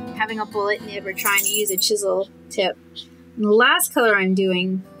a bullet nib or trying to use a chisel tip. And the last color I'm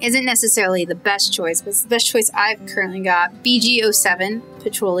doing isn't necessarily the best choice, but it's the best choice I've currently got. BG07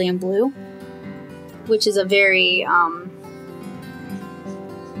 Petroleum Blue, which is a very, well,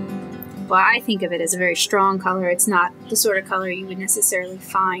 I think of it as a very strong color. It's not the sort of color you would necessarily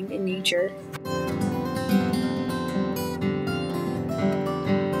find in nature.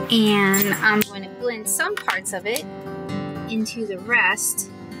 And I'm going to blend some parts of it into the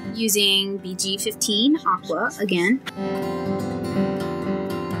rest using BG15 Aqua again.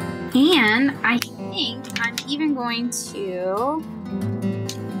 And I think I'm even going to,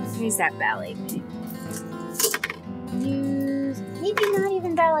 here's that ballet pink. Use, maybe not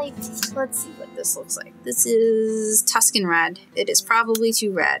even ballet pink. Let's see what this looks like. This is Tuscan Red. It is probably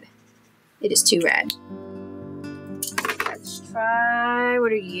too red. It is too red. Let's try,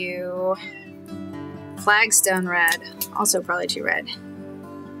 what are you? Flagstone Red. Also probably too red.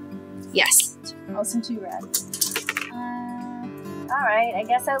 Yes, also too red. Alright, I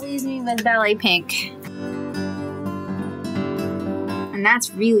guess that leaves me with ballet pink. And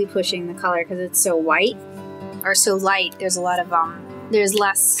that's really pushing the color because it's so white, or so light. There's a lot of, there's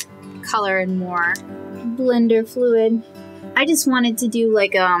less color and more blender fluid. I just wanted to do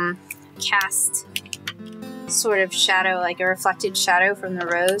like, cast sort of shadow, like a reflected shadow from the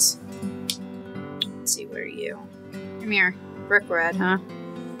rose. Let's see, where are you? Come here. Brick red, huh?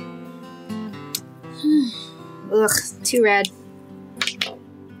 Ugh, too red.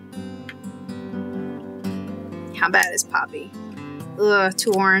 How bad is Poppy? Ugh,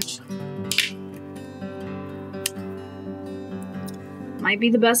 too orange. Might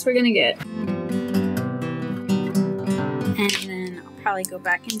be the best we're gonna get. And then I'll probably go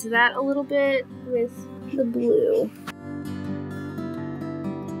back into that a little bit with the blue.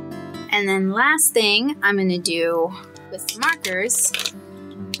 And then last thing I'm gonna do with the markers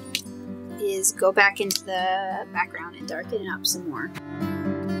is go back into the background and darken it up some more.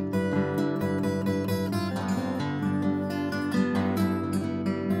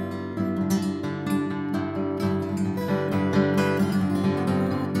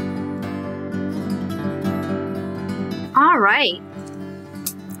 All right,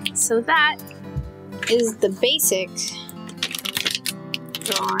 so that is the basic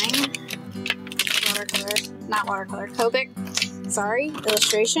drawing. Watercolor, not watercolor, Copic. Sorry,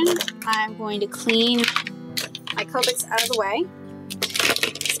 illustration. I'm going to clean my Copics out of the way.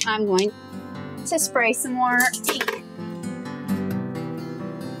 I'm going to spray some more ink.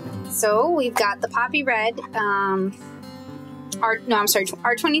 So we've got the Poppy Red,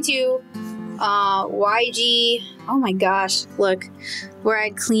 R22, YG, oh my gosh, look, where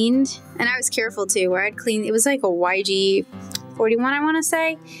I'd cleaned, and I was careful too, where I'd cleaned, it was like a YG 41, I want to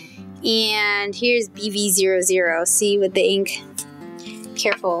say, and here's BV00, see, with the ink.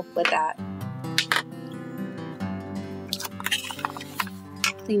 Careful with that.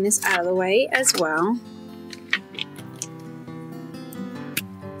 Clean this out of the way as well.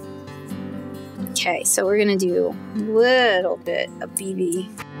 Okay, so we're gonna do a little bit of BV.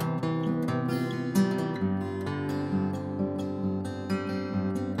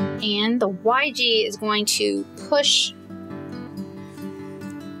 And the YG is going to push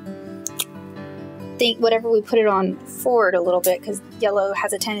whatever we put it on forward a little bit, because yellow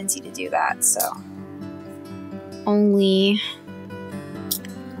has a tendency to do that, so only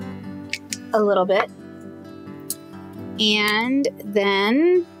a little bit. And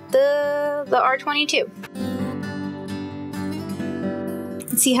then the R22.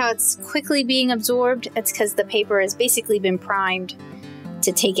 See how it's quickly being absorbed? It's because the paper has basically been primed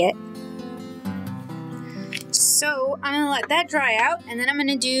to take it. So I'm gonna let that dry out, and then I'm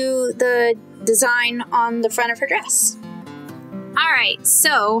gonna do the design on the front of her dress. All right,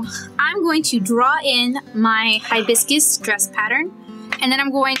 so I'm going to draw in my hibiscus dress pattern, and then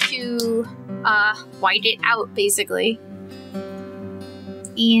I'm going to white it out basically.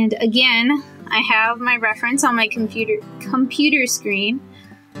 And again, I have my reference on my computer screen.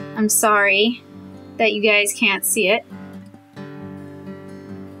 I'm sorry that you guys can't see it.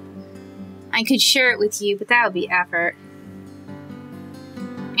 I could share it with you, but that would be effort.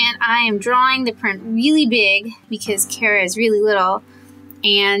 And I am drawing the print really big because Kara is really little.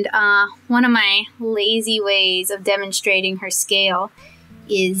 And one of my lazy ways of demonstrating her scale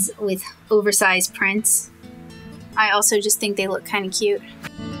is with oversized prints. I also just think they look kind of cute.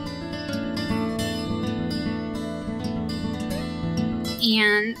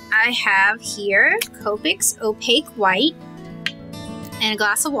 And I have here Copic's opaque white and a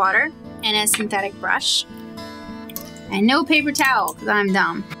glass of water and a synthetic brush. And no paper towel, because I'm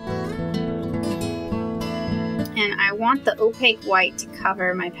dumb. And I want the opaque white to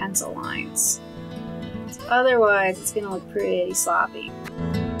cover my pencil lines. Otherwise, it's going to look pretty sloppy.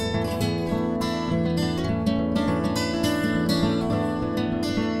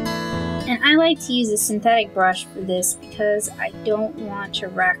 And I like to use a synthetic brush for this because I don't want to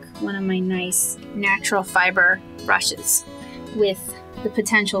wreck one of my nice natural fiber brushes with the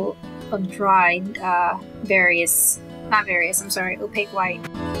potential of dried opaque white.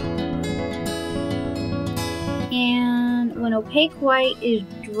 And when opaque white is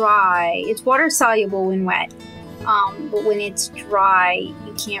dry, it's water soluble when wet, but when it's dry,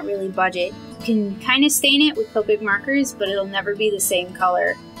 you can't really budge it. You can kind of stain it with Copic markers, but it'll never be the same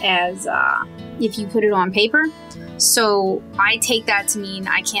color as if you put it on paper. So I take that to mean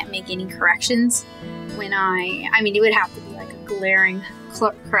I can't make any corrections when I mean, it would have to be like a glaring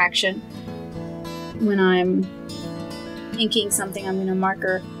correction when I'm inking something I'm going to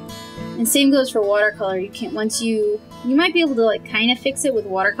marker. And same goes for watercolor. You can't, you might be able to like kind of fix it with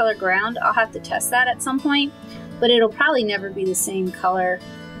watercolor ground. I'll have to test that at some point, but it'll probably never be the same color.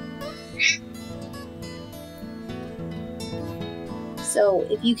 So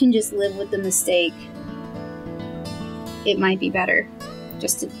if you can just live with the mistake, it might be better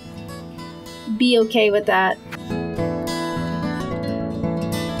just to be okay with that.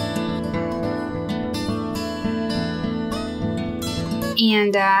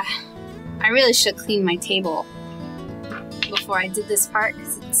 And I really should clean my table before I did this part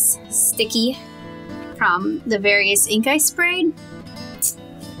because it's sticky from the various ink I sprayed.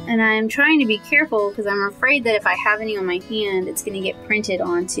 And I'm trying to be careful because I'm afraid that if I have any on my hand, it's going to get printed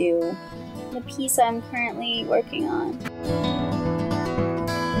onto the piece I'm currently working on.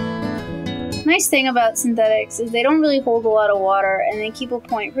 Nice thing about synthetics is they don't really hold a lot of water and they keep a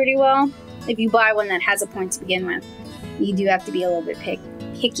point pretty well. If you buy one that has a point to begin with, you do have to be a little bit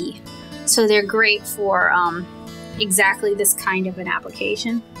picky. So they're great for exactly this kind of an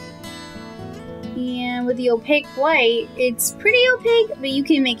application. And with the opaque white, it's pretty opaque, but you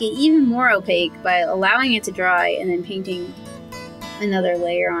can make it even more opaque by allowing it to dry and then painting another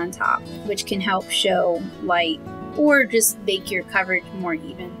layer on top, which can help show light or just make your coverage more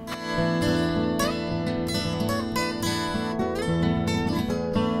even.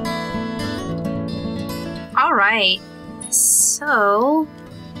 Alright, so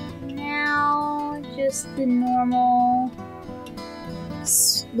now just the normal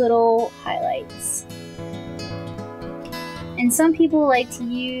little highlights. And some people like to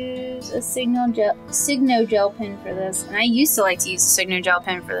use a Signo gel pen for this, and I used to like to use a Signo gel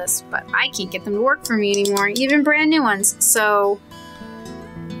pen for this, but I can't get them to work for me anymore, even brand new ones, so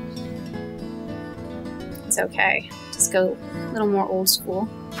it's okay. Just go a little more old school.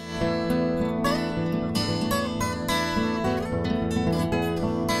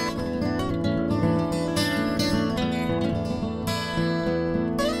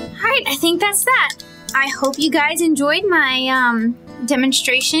 I think that's that. I hope you guys enjoyed my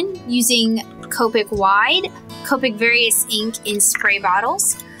demonstration using Copic Wide, Copic Various ink in spray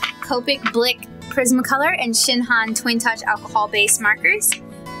bottles, Copic Blick Prismacolor and Shinhan Twin Touch alcohol-based markers,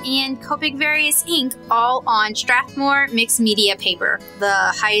 and Copic Various ink all on Strathmore mixed media paper, the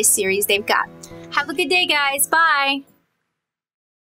highest series they've got. Have a good day, guys. Bye!